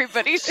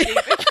everybody's shaving.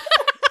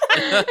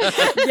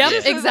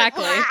 Yep,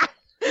 exactly.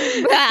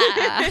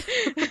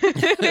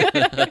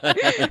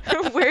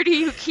 Where do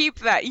you keep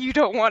that? You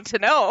don't want to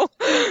know.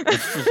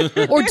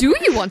 Or do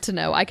you want to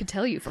know? I could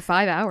tell you for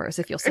 5 hours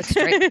if you'll sit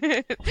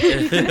straight.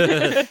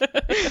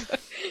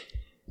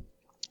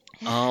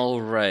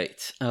 All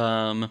right.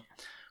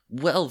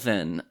 Well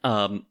then,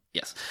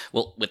 yes.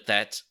 Well, with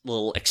that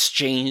little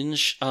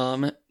exchange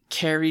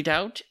carried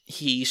out,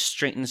 he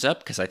straightens up,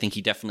 because I think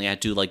he definitely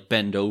had to, like,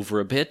 bend over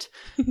a bit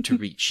to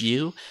reach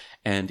you.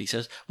 And he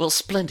says, well,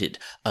 splendid.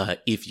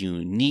 If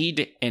you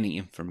need any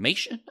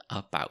information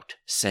about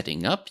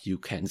setting up, you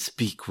can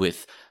speak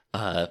with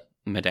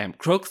Madame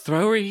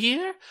Croakthrower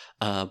here.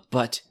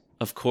 But,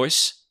 of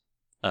course,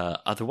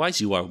 otherwise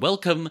you are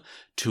welcome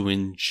to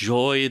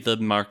enjoy the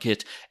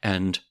market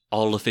and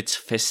all of its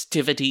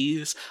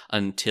festivities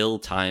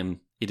until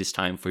it is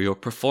time for your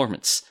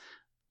performance.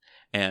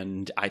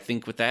 And I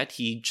think with that,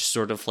 he just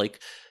sort of, like,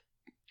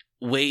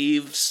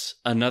 waves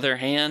another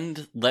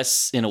hand,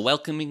 less in a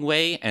welcoming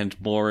way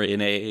and more in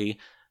a,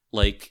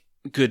 like,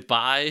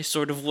 goodbye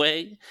sort of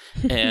way,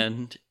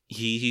 and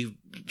he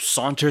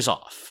saunters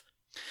off.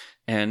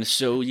 And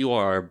so you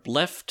are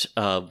left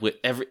with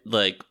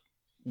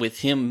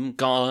him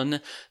gone.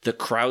 The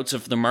crowds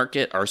of the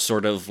market are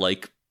sort of,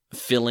 like,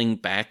 filling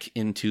back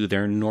into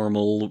their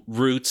normal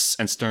routes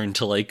and starting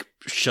to, like,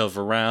 shove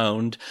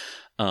around.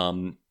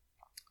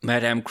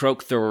 Madame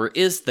Croakthrower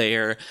is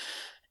there,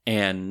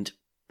 and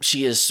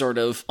she is sort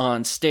of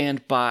on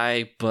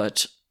standby,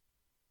 but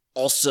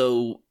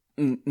also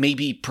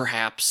maybe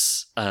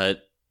perhaps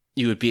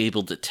you would be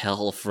able to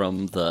tell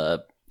from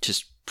the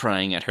just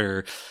prying at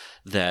her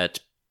that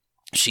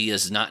she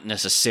is not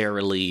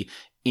necessarily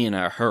in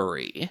a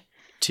hurry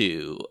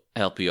to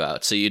help you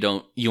out. So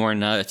you are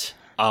not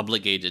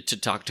obligated to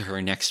talk to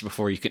her next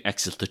before you can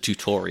exit the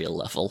tutorial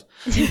level.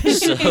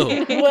 So,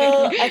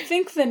 well, I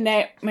think the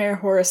Nightmare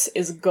Horse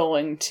is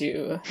going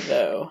to,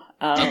 though.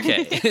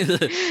 Okay.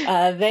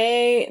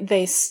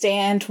 They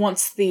stand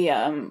once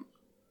the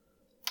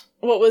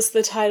what was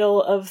the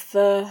title of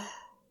the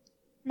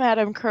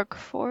Madame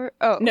Croakthrower?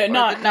 Oh, no,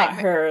 not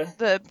her.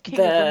 The King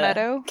of the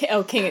Meadow.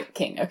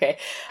 King. Okay.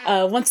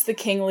 Once the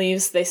king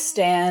leaves, they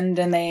stand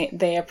and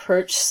they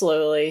approach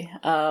slowly.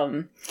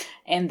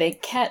 And they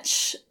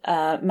catch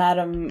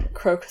Madame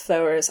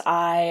Croakthrower's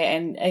eye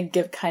and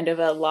give kind of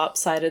a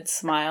lopsided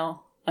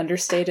smile,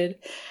 understated.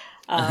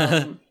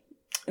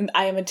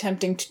 I am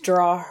attempting to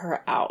draw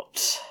her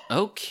out.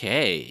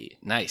 Okay,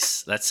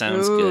 nice. That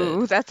sounds Ooh,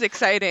 good. That's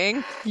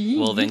exciting.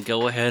 Well, then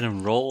go ahead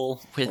and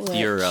roll with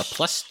your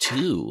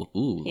 +2.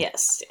 Ooh.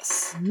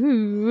 Yes.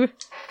 Ooh.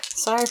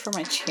 Sorry for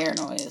my chair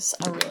noise.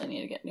 I really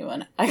need to get a new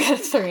one. I got a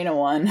 3 and a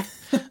 1.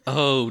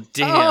 Oh,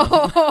 damn.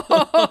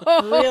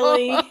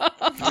 Really?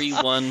 3,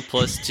 1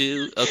 +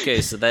 2.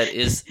 Okay, so that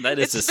is a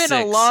 6. It's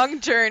been a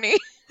long journey.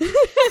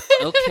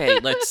 Okay,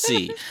 let's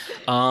see.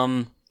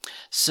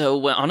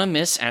 So on a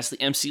miss, ask the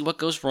MC what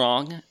goes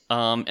wrong,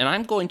 and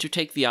I'm going to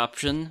take the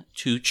option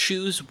to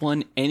choose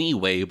one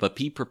anyway, but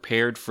be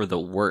prepared for the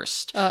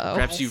worst. Uh-oh.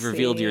 Perhaps you've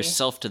revealed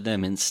yourself to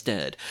them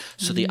instead.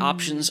 So the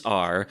options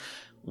are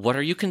what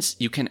are you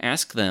you can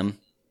ask them,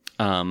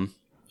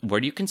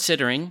 what are you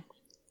considering?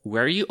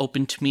 Where are you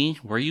open to me?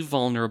 Where are you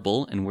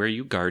vulnerable? And where are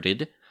you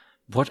guarded?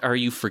 What are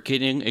you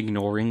forgetting,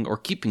 ignoring, or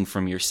keeping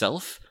from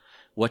yourself?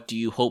 What do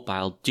you hope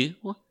I'll do?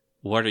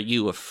 What are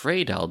you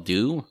afraid I'll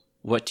do?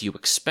 What do you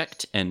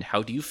expect, and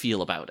how do you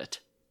feel about it?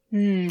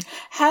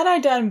 Had I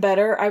done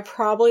better, I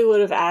probably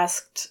would have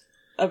asked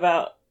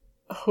about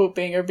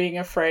hoping or being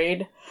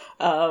afraid.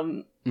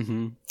 But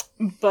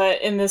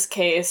in this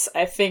case,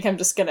 I think I'm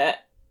just gonna...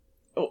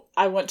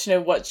 I want to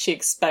know what she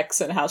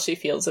expects and how she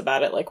feels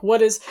about it. Like,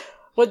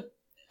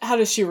 how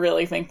does she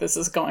really think this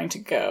is going to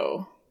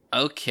go?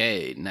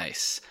 Okay,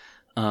 nice.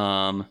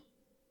 So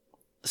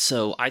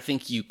I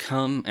think you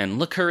come and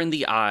look her in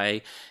the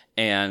eye,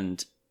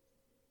 and,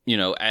 you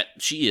know,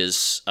 she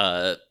is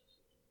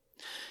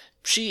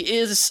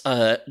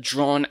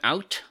drawn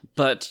out,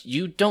 but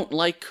you don't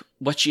like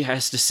what she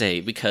has to say,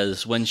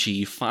 because when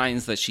she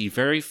finds that she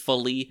very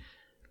fully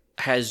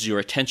has your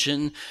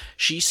attention,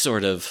 she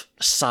sort of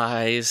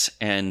sighs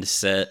and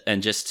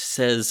just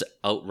says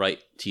outright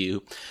to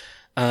you,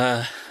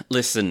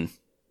 listen,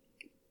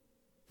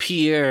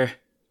 Pierre,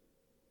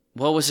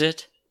 what was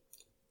it?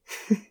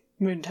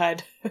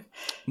 Moontide.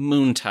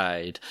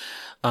 Moontide.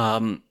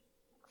 I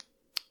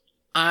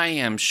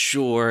am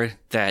sure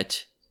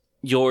that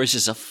yours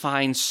is a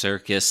fine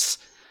circus,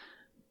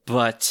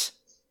 but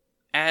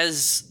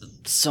as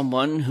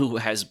someone who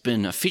has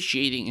been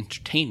officiating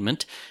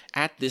entertainment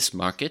at this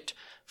market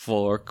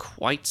for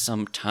quite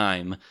some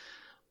time,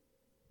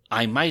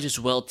 I might as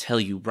well tell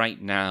you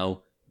right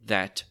now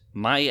that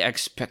my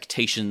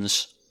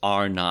expectations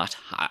are not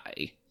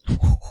high.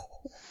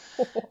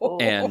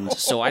 And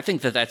so I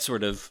think that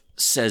sort of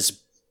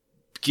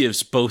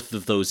gives both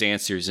of those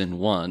answers in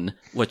one.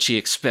 What she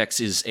expects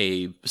is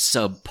a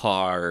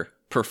subpar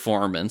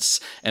performance,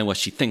 and what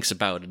she thinks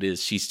about it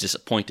is she's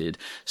disappointed.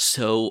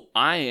 So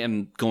I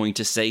am going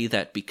to say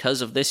that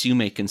because of this, you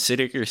may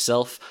consider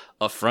yourself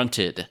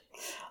affronted.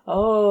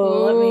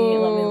 Oh, let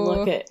me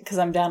look at, because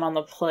I'm down on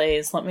the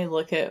plays. Let me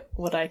look at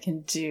what I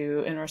can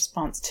do in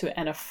response to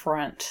an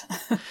affront.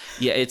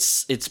 Yeah,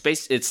 it's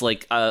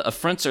like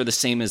affronts are the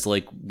same as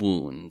like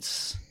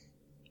wounds.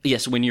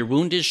 Yes, when your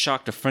wound is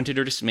shocked, affronted,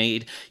 or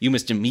dismayed, you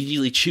must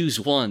immediately choose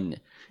one.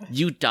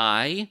 You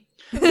die.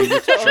 You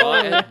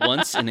withdraw at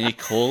once in a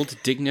cold,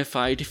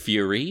 dignified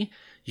fury.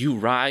 You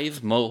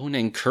writhe, moan,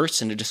 and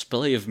curse in a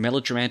display of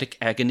melodramatic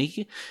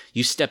agony.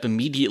 You step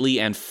immediately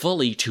and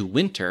fully to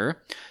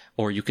winter.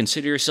 Or you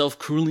consider yourself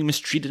cruelly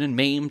mistreated and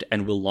maimed,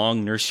 and will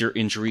long nurse your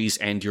injuries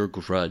and your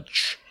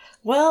grudge.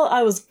 Well,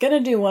 I was gonna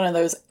do one of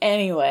those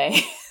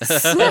anyway.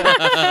 So,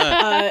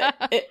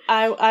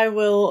 I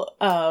will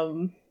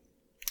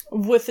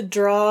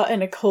withdraw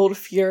in a cold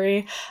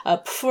fury.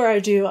 Before I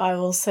do, I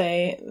will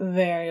say,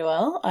 very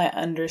well, I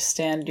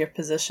understand your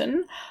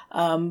position,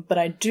 but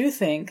I do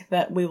think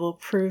that we will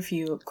prove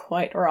you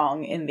quite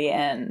wrong in the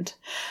end.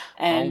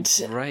 And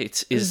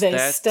right.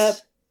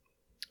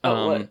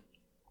 What?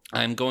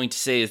 I'm going to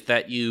say, is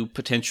that you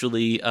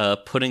potentially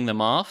putting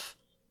them off?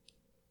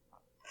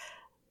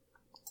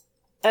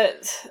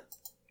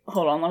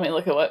 Hold on, let me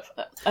look at what...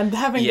 I'm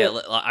having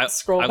to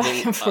scroll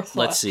back and forth.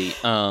 Let's see.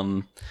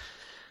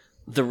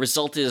 The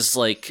result is,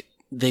 like,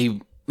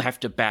 they have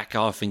to back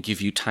off and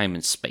give you time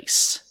and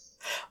space.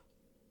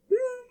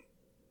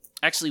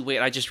 Actually, wait,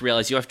 I just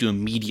realized you have to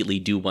immediately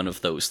do one of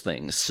those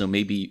things, so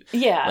maybe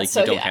you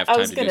don't have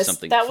time to do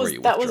something before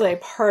you withdraw. That was a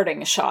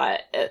parting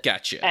shot.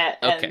 Gotcha.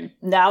 Okay. And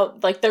now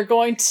they're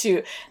going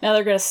to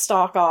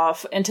stalk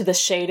off into the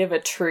shade of a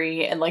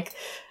tree and, like,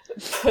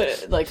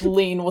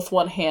 lean with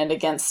one hand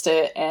against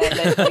it,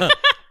 and then,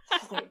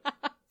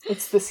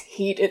 it's this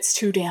heat, it's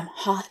too damn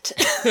hot.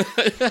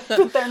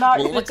 But they're not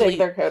going to take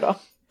their coat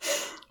off.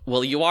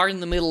 Well, you are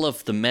in the middle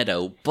of the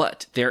meadow,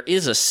 but there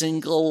is a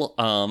single,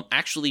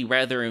 actually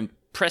rather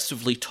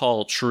impressively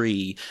tall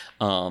tree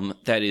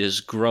that is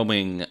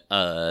growing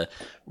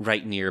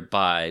right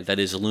nearby, that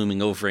is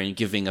looming over and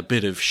giving a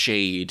bit of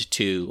shade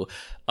to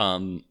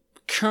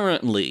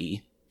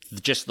currently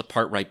just the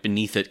part right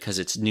beneath it because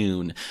it's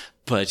noon,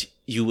 but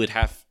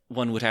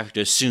one would have to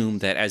assume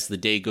that as the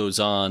day goes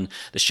on,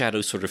 the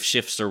shadow sort of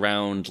shifts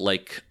around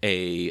like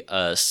a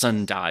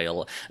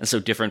sundial, and so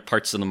different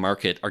parts of the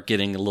market are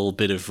getting a little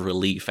bit of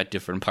relief at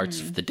different parts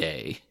of the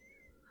day.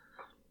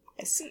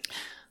 I see.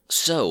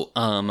 So,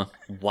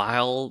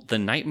 while the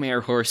nightmare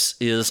horse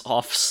is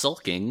off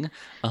sulking,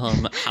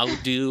 how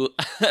do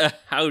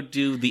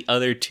the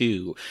other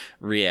two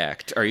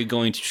react? Are you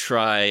going to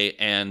try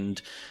and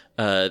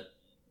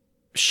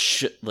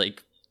show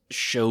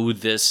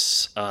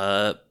this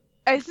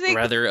I think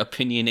rather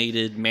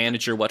opinionated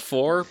manager what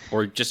for,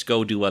 or just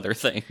go do other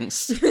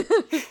things?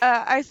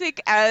 I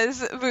think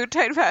as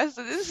Moontide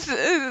passes,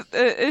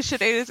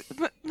 Sinead is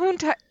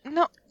Moontide.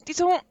 No, you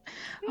don't.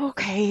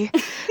 Okay.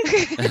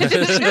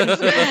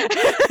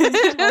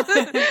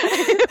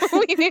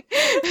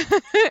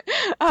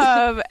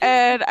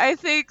 And I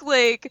think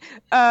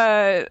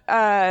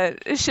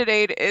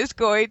Sinead is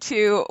going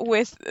to,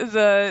 with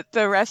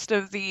the rest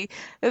of the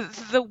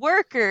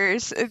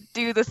workers,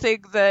 do the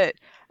thing that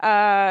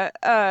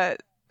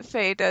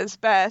Faye does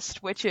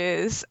best, which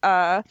is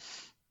put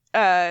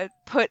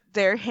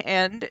your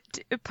hand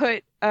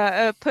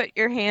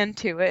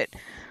to it,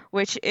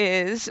 which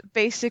is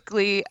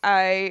basically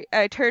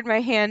I turn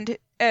my hand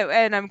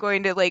and I'm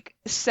going to like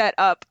set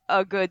up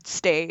a good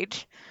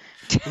stage.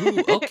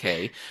 Ooh,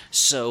 okay.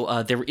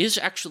 So there is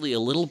actually a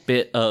little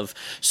bit of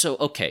so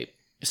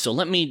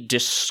let me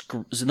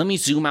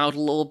zoom out a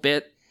little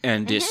bit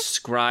and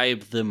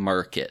describe the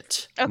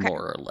market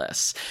more or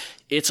less.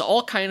 It's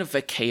all kind of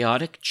a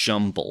chaotic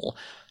jumble.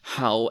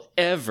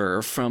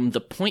 However, from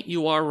the point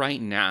you are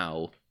right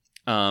now,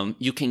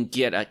 you can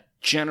get a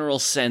general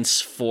sense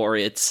for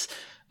its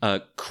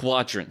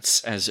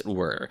quadrants, as it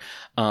were.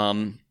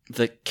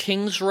 The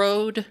King's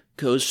Road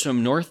goes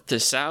from north to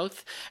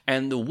south,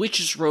 and the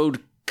Witch's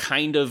Road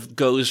kind of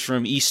goes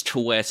from east to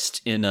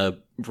west in a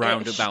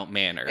roundabout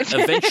manner.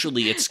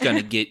 Eventually, it's going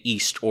to get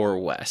east or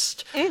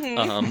west,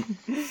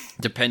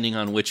 depending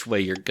on which way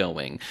you're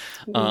going.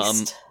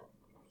 East.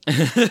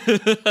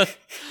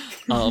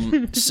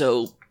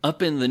 So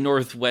up in the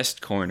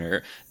northwest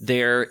corner,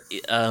 there,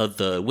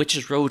 the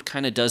Witch's Road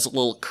kind of does a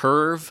little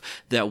curve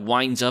that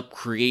winds up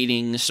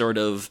creating sort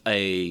of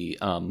a,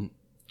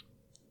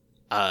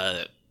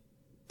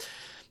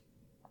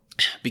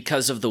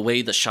 because of the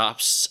way the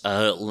shops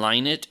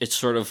line it, it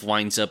sort of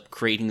winds up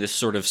creating this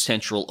sort of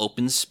central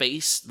open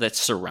space that's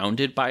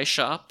surrounded by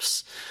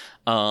shops.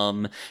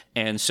 And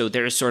so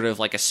there's sort of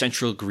like a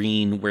central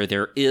green where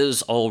there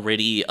is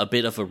already a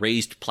bit of a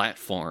raised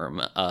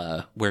platform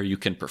where you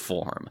can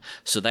perform.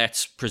 So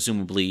that's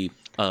presumably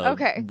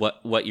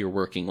what you're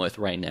working with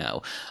right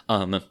now.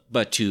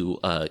 But to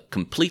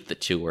complete the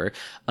tour,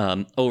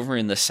 over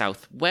in the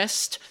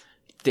southwest,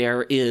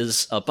 there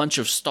is a bunch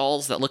of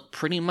stalls that look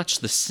pretty much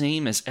the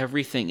same as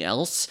everything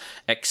else,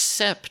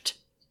 except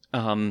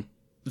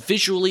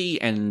visually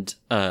and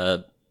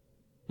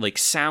like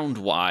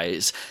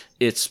sound-wise,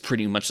 it's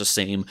pretty much the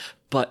same,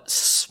 but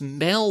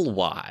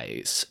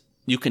smell-wise,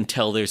 you can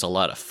tell there's a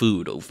lot of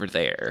food over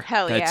there.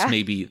 Hell yeah.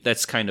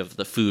 That's kind of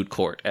the food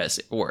court, as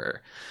it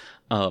were.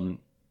 In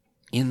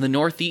the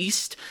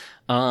northeast,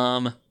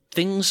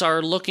 things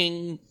are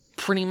looking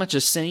pretty much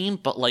the same,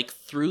 but like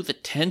through the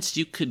tents,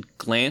 you could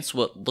glance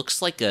what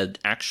looks like an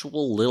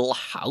actual little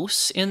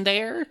house in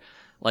there,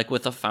 like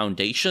with a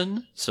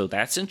foundation. So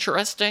that's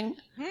interesting.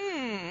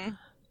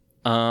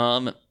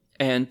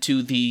 And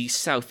to the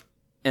south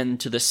and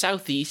to the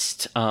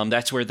southeast,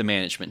 that's where the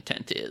management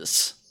tent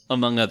is,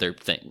 among other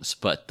things.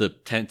 But the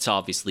tent's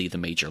obviously the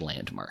major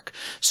landmark.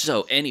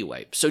 So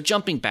anyway, so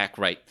jumping back,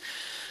 right?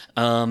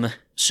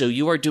 So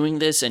you are doing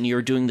this, and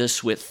you're doing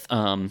this with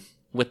the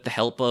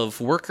help of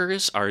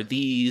workers. Are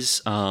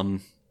these other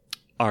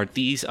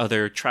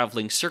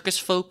traveling circus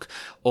folk,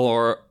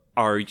 or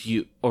do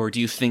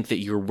you think that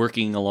you're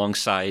working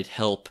alongside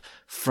help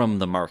from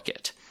the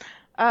market?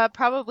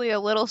 Probably a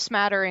little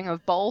smattering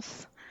of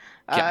both.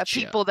 Gotcha.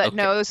 People that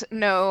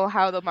know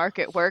how the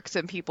market works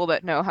and people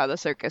that know how the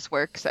circus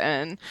works,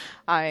 and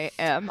I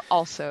am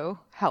also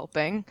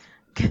helping.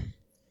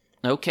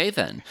 Okay,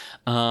 then.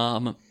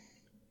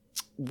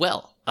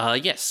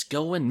 Yes,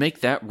 go and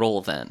make that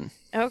roll then.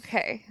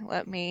 Okay,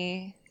 let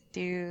me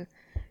do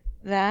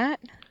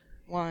that.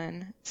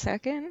 1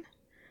 second.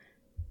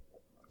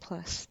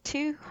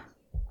 +2.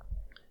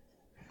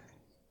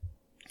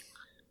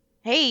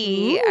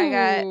 Hey, Ooh. I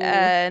got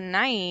a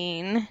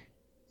 9.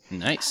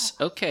 Nice.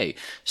 Okay,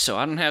 so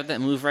I don't have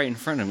that move right in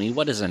front of me.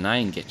 What does a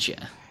 9 get you?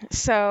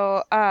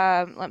 So,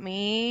 let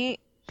me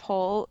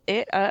pull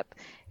it up.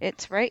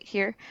 It's right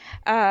here.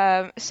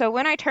 So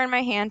when I turn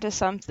my hand to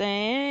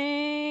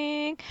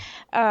something,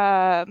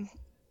 on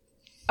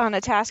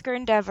a task or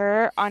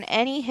endeavor, on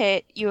any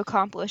hit, you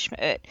accomplish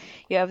it.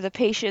 You have the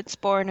patience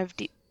born of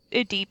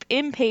deep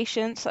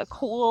impatience, a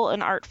cool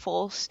and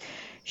artful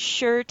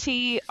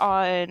surety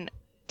on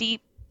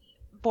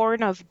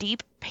born of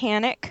deep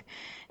panic,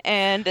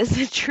 and is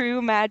the true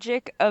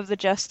magic of the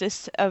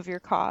justice of your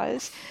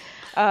cause.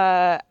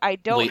 I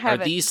don't Wait,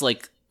 have are these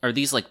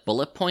like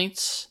bullet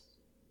points?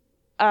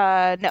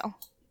 No.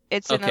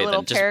 It's in Okay, a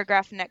little then just-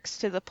 paragraph next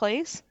to the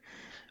place.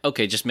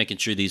 Okay, just making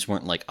sure these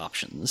weren't like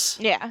options.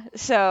 Yeah.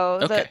 So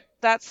Okay.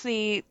 that's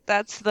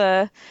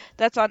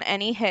on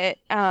any hit,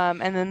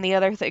 and then the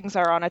other things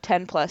are on a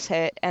 10+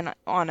 hit and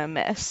on a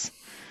miss.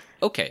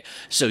 Okay,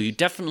 so you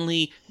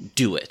definitely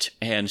do it,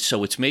 and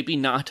so it's maybe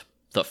not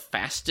the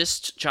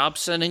fastest job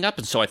setting up,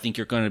 and so I think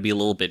you're going to be a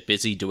little bit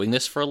busy doing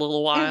this for a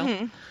little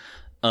while.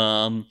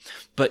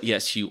 But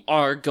yes, you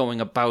are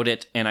going about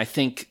it, and I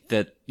think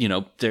that,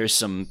 there's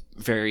some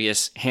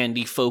various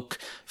handy folk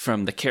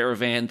from the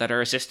caravan that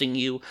are assisting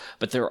you,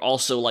 but there are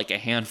also like a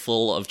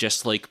handful of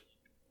just like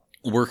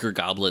worker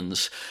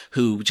goblins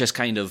who just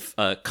kind of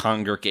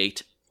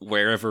congregate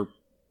wherever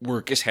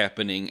work is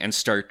happening and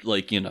start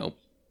like,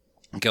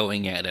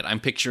 going at it. I'm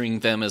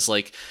picturing them as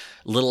like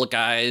little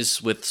guys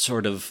with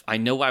sort of, I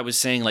know I was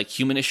saying like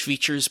humanish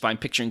features, but I'm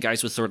picturing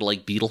guys with sort of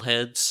like beetle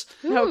heads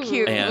How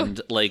cute. and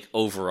like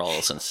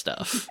overalls and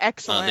stuff.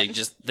 Excellent.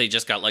 They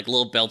just got like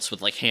little belts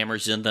with like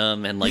hammers in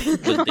them, and like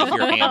when they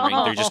hear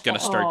hammering, they're just gonna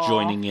start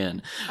joining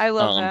in. I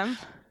love them.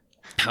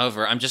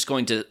 However, I'm just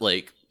going to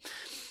like,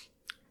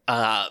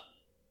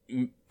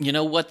 you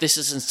know what? This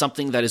isn't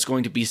something that is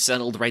going to be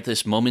settled right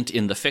this moment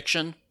in the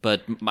fiction,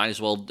 but might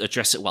as well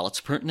address it while it's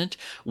pertinent.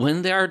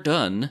 When they are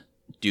done,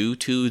 due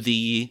to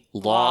the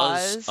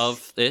laws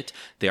of it,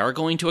 they are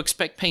going to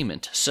expect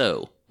payment.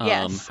 So,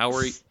 Yes. how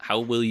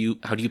do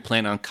you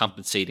plan on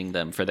compensating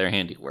them for their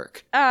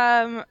handiwork?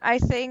 I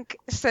think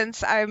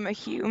since I'm a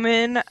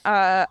human,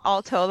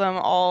 I'll tell them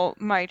all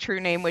my true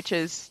name, which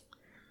is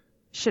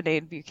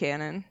Sinead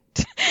Buchanan.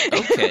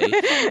 Okay.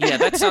 Yeah,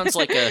 that sounds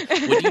like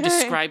would you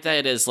describe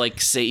that as like,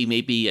 say,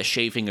 maybe a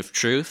shaving of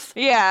truth?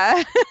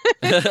 Yeah.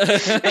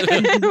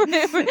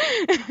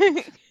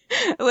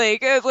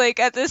 Like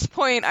at this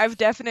point, I've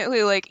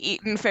definitely like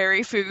eaten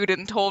fairy food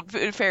and told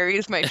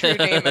fairies my true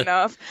name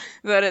enough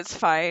that it's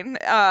fine.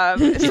 So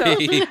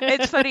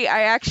it's funny.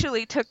 I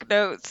actually took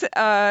notes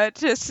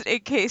just in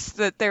case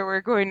that there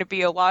were going to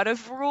be a lot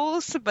of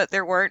rules, but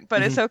there weren't.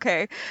 But it's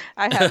okay.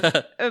 I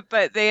have.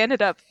 But they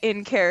ended up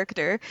in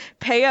character.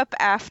 Pay up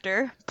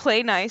after.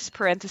 Play nice.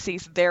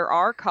 Parentheses. There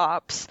are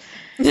cops.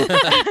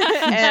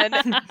 And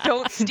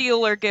don't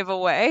steal or give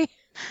away.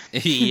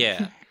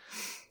 Yeah.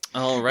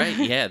 All right.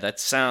 Yeah,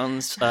 that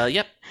sounds.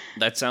 Yep,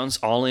 that sounds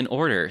all in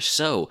order.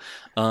 So,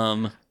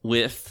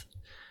 with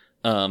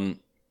Sinead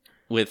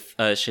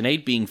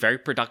being very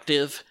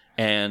productive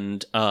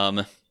and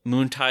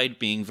Moontide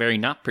being very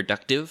not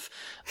productive,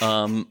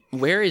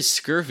 where is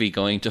Scurvy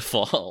going to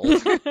fall?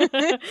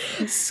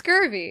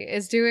 Scurvy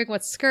is doing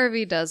what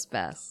Scurvy does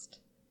best.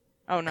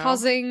 Oh no.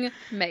 Causing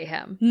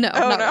mayhem. No,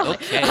 Oh, not no. really.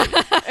 Okay.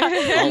 All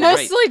right.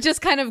 Mostly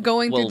just kind of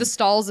going Well- through the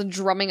stalls and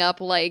drumming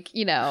up, like,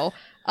 you know,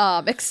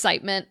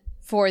 excitement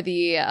for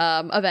the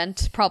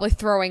event, probably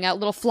throwing out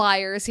little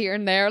flyers here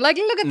and there, like,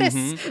 look at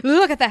this,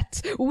 look at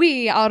that,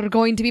 we are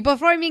going to be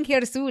performing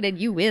here soon and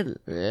you will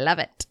love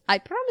it. I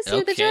promise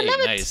you that you'll love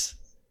nice.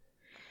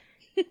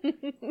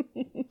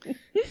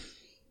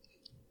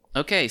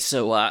 Okay,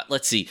 so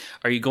let's see.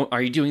 Are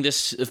you doing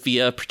this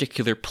via a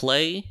particular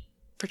play,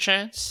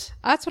 perchance? it.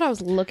 That's what I was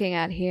looking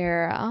at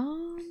here.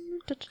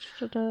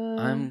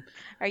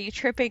 Are you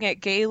tripping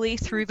it gaily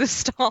through the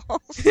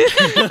stalls?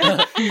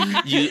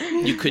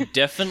 You could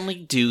definitely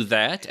do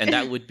that, and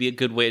that would be a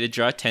good way to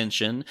draw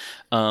attention.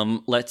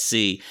 Let's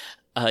see.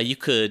 You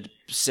could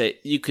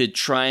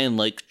try and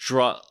like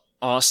draw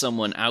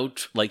someone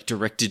out, like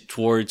directed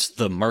towards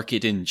the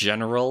market in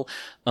general.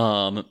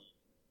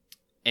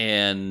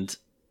 And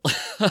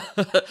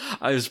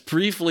I was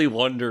briefly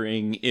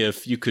wondering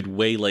if you could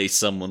waylay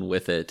someone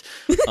with it.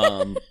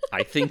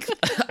 I think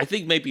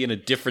maybe in a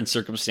different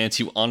circumstance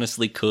you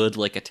honestly could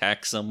like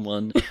attack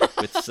someone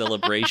with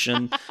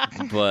celebration,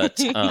 but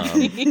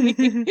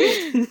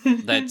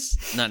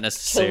that's not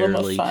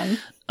necessarily fun.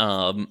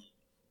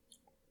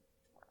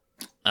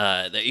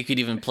 that you could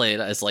even play it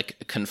as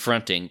like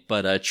confronting,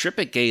 but trip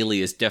it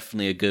gaily is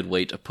definitely a good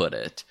way to put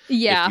it.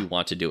 Yeah. If you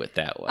want to do it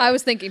that way. I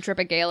was thinking trip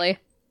it gaily.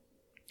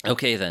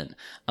 Okay then.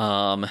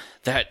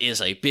 That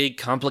is a big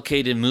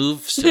complicated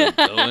move, so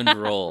go and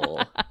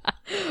roll.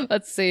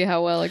 Let's see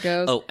how well it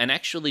goes. Oh, and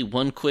actually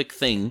one quick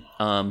thing,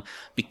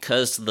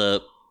 because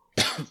the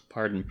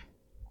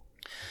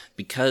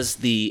because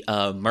the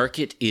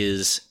market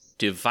is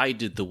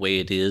divided the way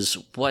it is,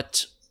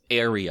 what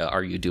area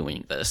are you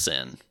doing this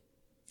in?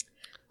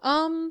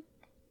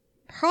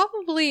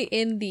 Probably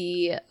in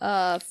the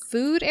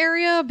food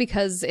area,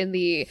 because in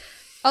the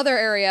other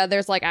area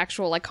there's like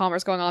actual like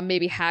commerce going on,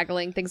 maybe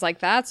haggling, things like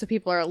that, so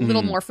people are a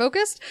little more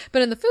focused.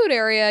 But in the food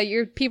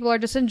area, people are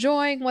just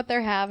enjoying what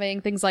they're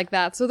having, things like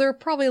that, so they're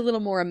probably a little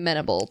more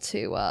amenable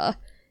to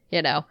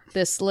you know,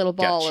 this little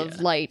ball of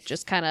Gotcha. light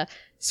just kind of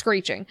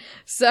screeching.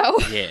 So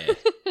Yeah.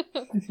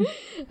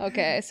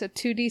 okay, so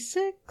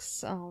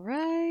 2d6. All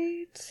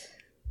right.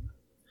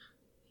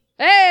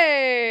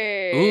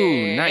 Hey!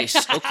 Ooh,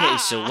 nice. Okay,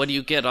 so what do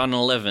you get on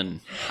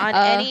 11? On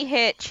any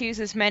hit, choose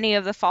as many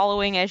of the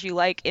following as you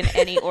like in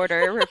any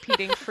order,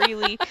 repeating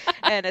freely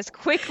and as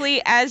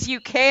quickly as you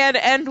can.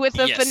 End with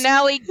the Yes.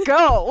 finale.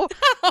 Go.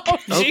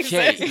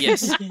 Okay,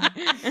 yes.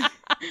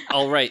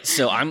 All right,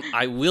 so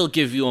I will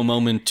give you a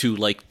moment to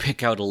like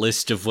pick out a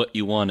list of what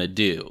you want to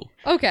do.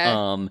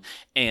 Okay.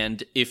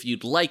 And if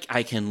you'd like,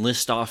 I can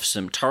list off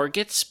some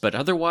targets, but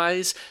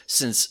otherwise,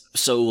 as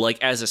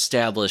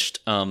established,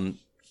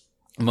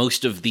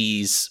 most of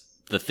the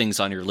things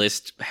on your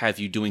list have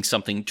you doing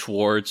something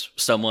towards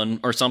someone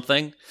or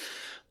something.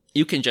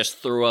 You can just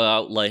throw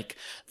out like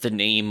the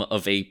name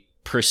of a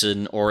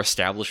person or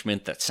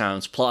establishment that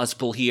sounds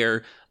plausible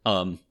here.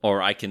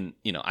 Or I can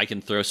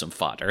throw some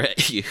fodder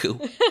at you.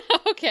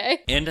 Okay.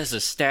 And as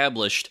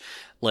established,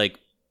 like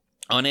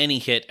on any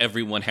hit,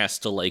 everyone has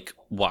to like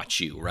watch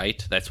you,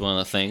 right? That's one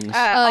of the things.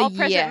 All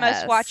present yes.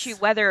 must watch you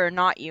whether or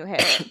not you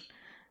hit.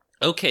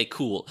 Okay,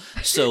 cool.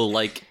 So,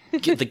 like,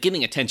 the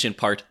getting attention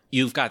part,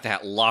 you've got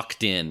that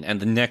locked in, and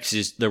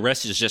the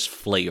rest is just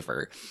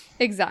flavor.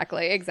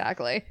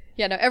 Exactly.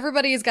 Yeah, no,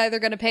 everybody's either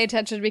going to pay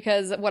attention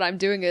because what I'm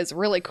doing is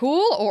really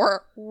cool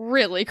or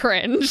really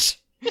cringe.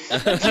 So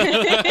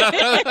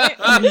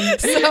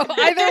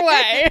either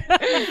way.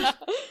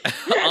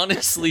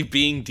 Honestly,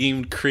 being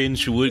deemed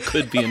cringe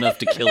could be enough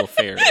to kill a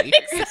fairy.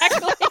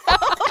 Exactly.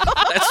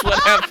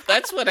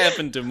 That's what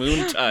happened to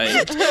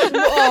Moontide.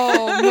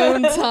 Oh,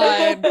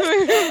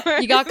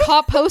 Moontide. You got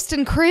caught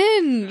posting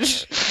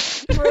cringe.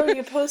 Bro,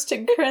 you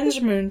posted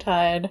cringe,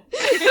 Moontide.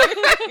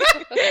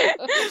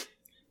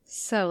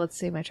 So let's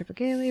see. My triple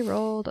gaily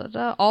roll.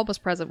 All was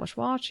present wish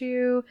watch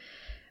you.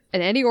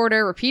 In any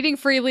order, repeating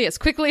freely as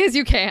quickly as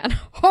you can.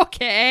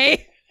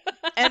 Okay.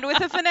 And with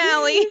a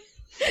finale.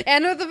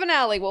 And with the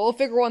finale. Well, we'll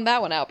figure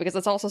that one out because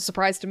it's also a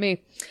surprise to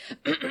me.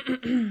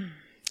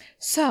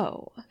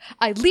 So,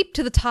 I leap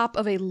to the top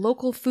of a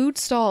local food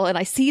stall and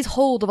I seize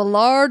hold of a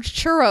large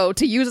churro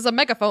to use as a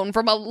megaphone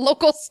from a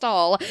local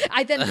stall.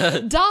 I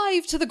then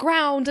dive to the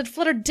ground and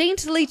flutter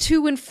daintily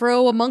to and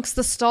fro amongst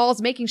the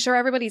stalls, making sure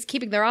everybody's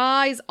keeping their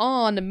eyes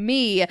on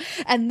me.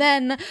 And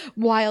then,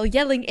 while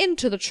yelling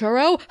into the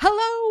churro,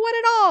 hello, one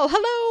and all!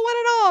 Hello, one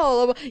and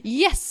all!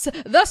 Yes,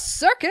 the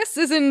circus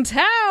is in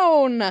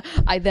town!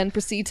 I then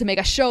proceed to make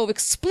a show of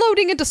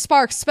exploding into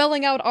sparks,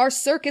 spelling out our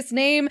circus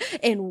name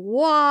in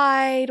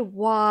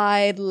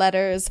wide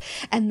letters,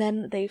 and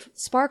then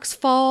sparks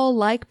fall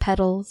like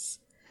petals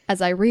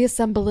as I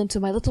reassemble into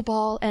my little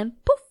ball and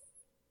poof,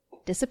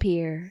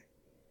 disappear.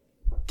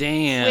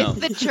 Damn.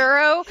 With the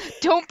churro?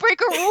 Don't break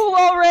a rule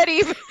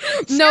already.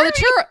 No,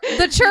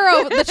 the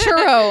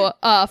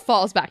churro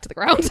falls back to the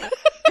ground.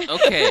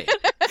 Okay.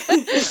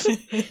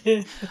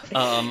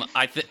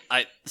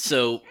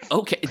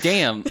 Okay,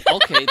 damn.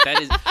 Okay,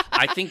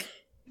 I think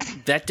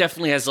that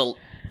definitely has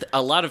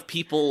a lot of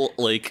people,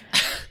 like,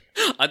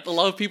 a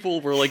lot of people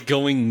were, like,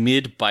 going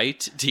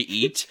mid-bite to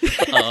eat,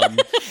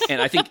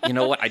 and I think, you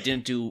know what, I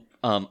didn't do,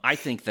 I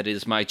think that it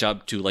is my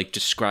job to, like,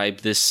 describe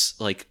this,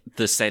 like,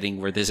 the setting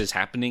where this is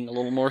happening a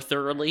little more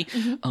thoroughly.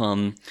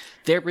 Mm-hmm.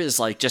 There is,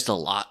 like, just a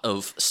lot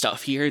of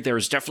stuff here.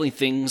 There's definitely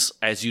things,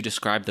 as you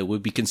described, that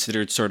would be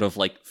considered sort of,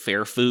 like,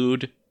 fair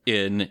food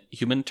in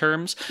human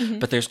terms,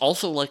 but there's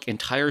also, like,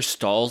 entire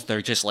stalls that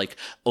are just, like,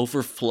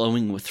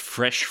 overflowing with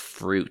fresh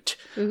fruit.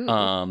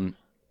 Ooh.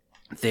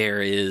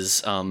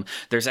 There's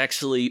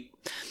actually,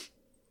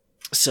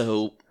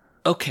 so,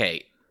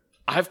 okay,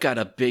 I've got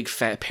a big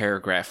fat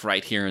paragraph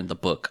right here in the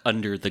book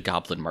under the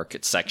Goblin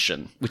Market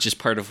section, which is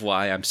part of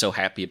why I'm so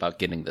happy about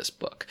getting this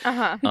book.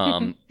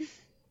 And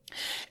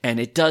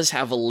it does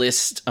have a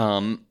list,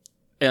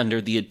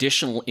 under the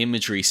additional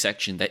imagery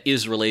section that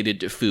is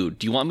related to food.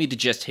 Do you want me to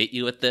just hit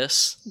you with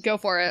this? Go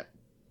for it.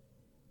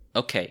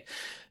 Okay,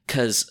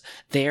 because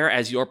there,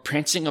 as you're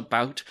prancing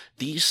about,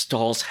 these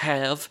stalls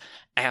have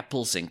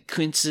apples and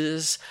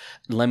quinces,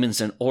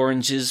 lemons and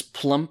oranges,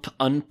 plump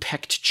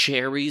unpecked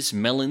cherries,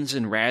 melons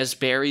and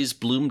raspberries,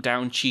 bloom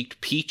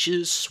down-cheeked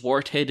peaches,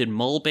 swart-headed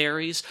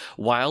mulberries,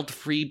 wild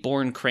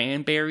free-born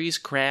cranberries,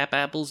 crab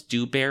apples,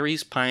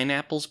 dewberries,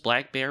 pineapples,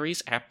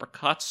 blackberries,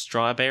 apricots,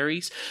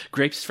 strawberries,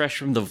 grapes fresh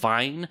from the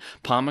vine,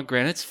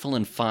 pomegranates full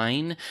and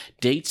fine,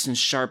 dates and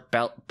sharp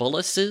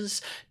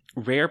bullaces,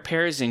 rare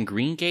pears and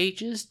green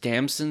gages,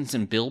 damsons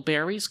and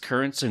bilberries,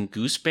 currants and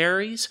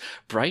gooseberries,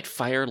 bright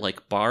fire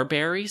like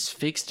barberries,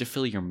 figs to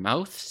fill your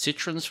mouth,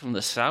 citrons from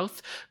the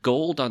south,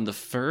 gold on the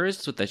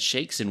firs with that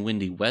shakes in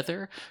windy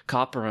weather,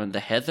 copper on the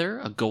heather,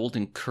 a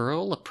golden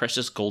curl, a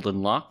precious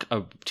golden lock,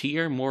 a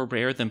tear more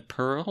rare than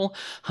pearl,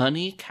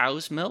 honey,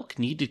 cow's milk,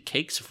 kneaded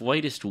cakes of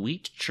whitest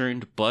wheat,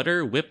 churned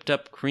butter, whipped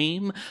up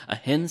cream, a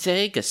hen's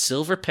egg, a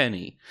silver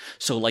penny.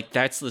 So, like,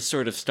 that's the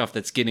sort of stuff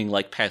that's getting,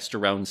 like, passed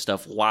around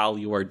stuff while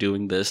you are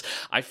doing this.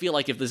 I feel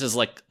like if this is,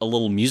 like, a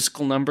little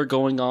musical number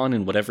going on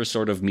in whatever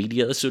sort of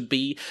media this would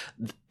be,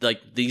 like,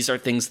 these are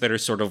things that are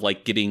sort of,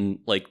 like, getting,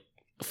 like,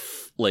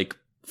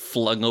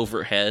 flung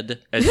overhead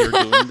as you're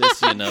doing this,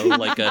 you know?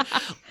 Like,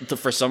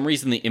 for some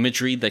reason, the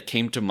imagery that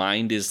came to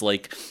mind is,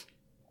 like,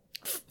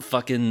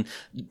 fucking,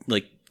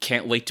 like,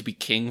 Can't Wait to Be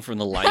King from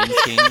The Lion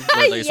King,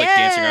 where there's, like,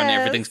 dancing around and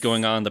everything's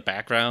going on in the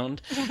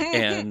background.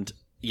 And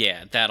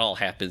yeah, that all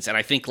happens. And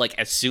I think, like,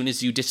 as soon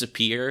as you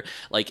disappear,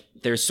 like,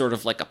 there's sort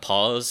of, like, a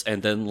pause,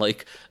 and then,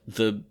 like,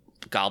 the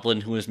goblin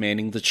who is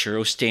manning the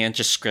churro stand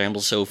just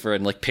scrambles over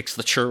and, like, picks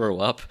the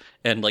churro up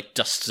and, like,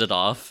 dusts it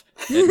off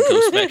and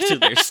goes back to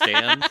their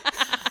stand.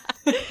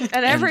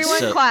 And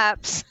everyone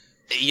claps.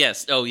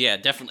 Yes. Oh, yeah,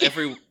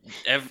 definitely.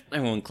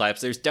 Everyone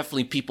claps. There's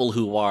definitely people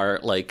who are,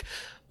 like,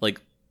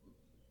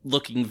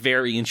 looking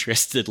very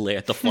interestedly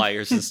at the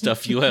flyers and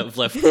stuff you have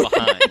left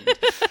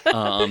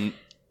behind.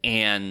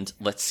 And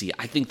let's see,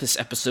 I think this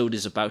episode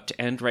is about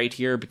to end right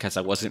here because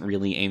I wasn't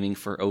really aiming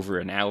for over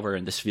an hour,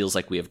 and this feels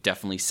like we have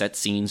definitely set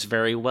scenes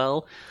very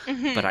well.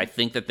 Mm-hmm. But I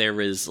think that there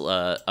is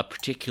a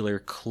particular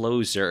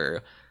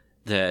closer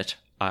that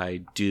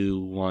I do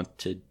want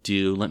to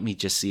do. Let me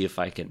just see if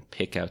I can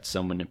pick out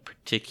someone in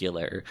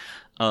particular.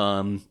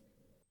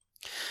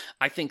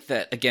 I think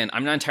that, again,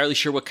 I'm not entirely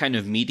sure what kind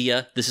of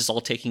media this is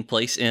all taking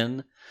place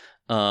in.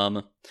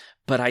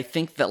 But I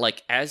think that,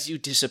 like, as you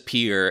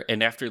disappear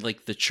and after,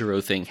 like, the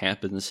churro thing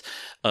happens,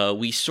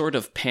 we sort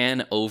of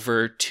pan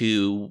over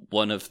to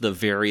one of the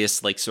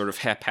various, like, sort of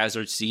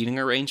haphazard seating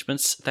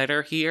arrangements that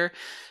are here.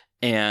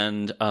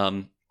 And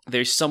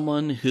there's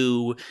someone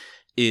who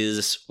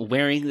is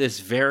wearing this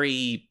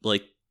very,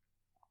 like,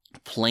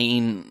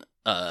 plain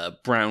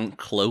brown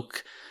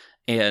cloak.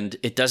 And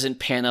it doesn't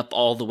pan up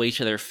all the way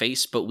to their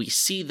face, but we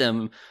see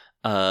them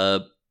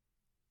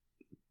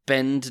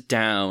bend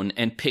down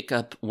and pick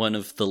up one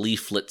of the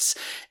leaflets,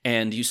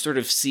 and you sort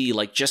of see,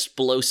 like, just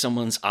below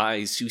someone's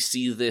eyes, you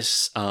see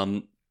this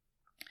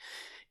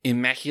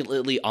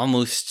immaculately,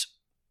 almost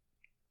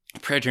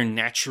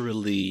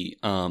preternaturally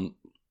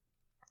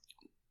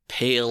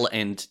pale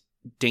and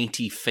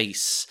dainty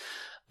face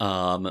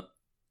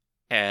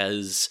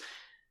as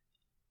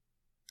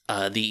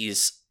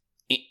these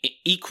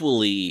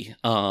equally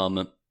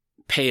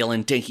pale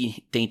and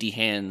dainty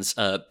hands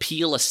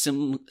peel a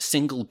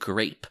single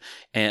grape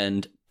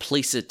and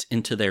place it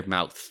into their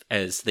mouth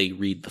as they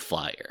read the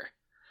flyer.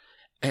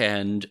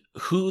 And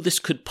who this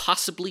could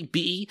possibly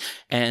be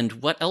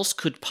and what else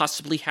could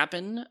possibly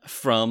happen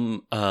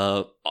from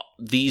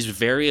these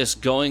various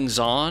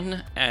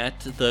goings-on at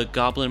the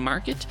Goblin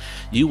Market,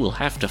 you will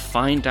have to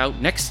find out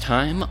next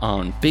time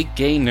on Big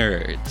Gay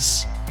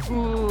Nerds.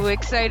 Ooh,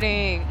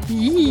 exciting.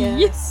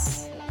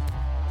 Yes.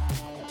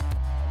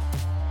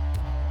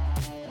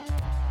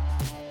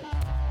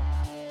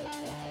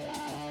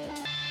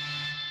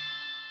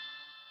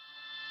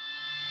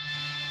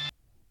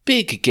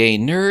 Big Gay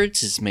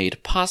Nerds is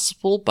made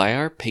possible by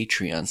our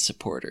Patreon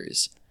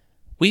supporters.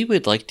 We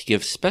would like to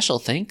give special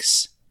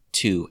thanks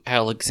to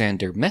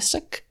Alexander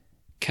Messick,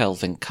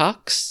 Kelvin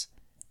Cox,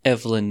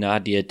 Evelyn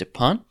Nadia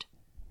DuPont,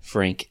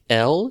 Frank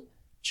L.,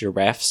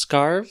 Giraffe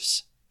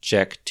Scarves,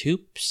 Jack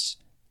Toops,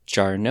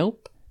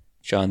 Jarnope,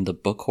 John the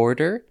Book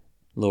Hoarder,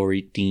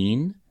 Lori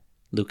Dean,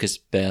 Lucas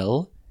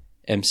Bell,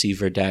 MC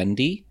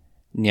Verdandi,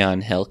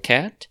 Nyan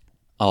Hellcat,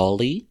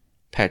 Ollie,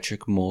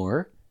 Patrick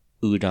Moore,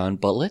 Udon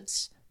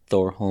Bullets,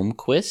 Thor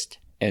Holmquist,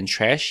 and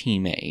Trash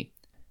Hime.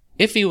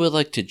 If you would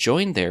like to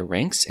join their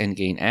ranks and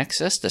gain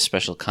access to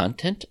special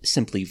content,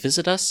 simply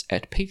visit us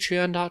at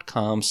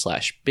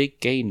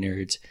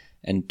patreon.com/biggaynerds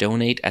and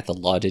donate at the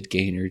Lauded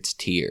Gay Nerds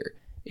tier.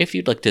 If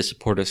you'd like to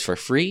support us for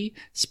free,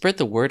 spread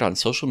the word on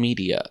social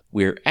media.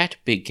 We're at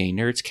Big Gay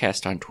Nerds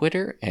Cast on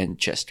Twitter and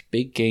just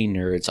Big Gay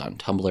Nerds on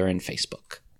Tumblr and Facebook.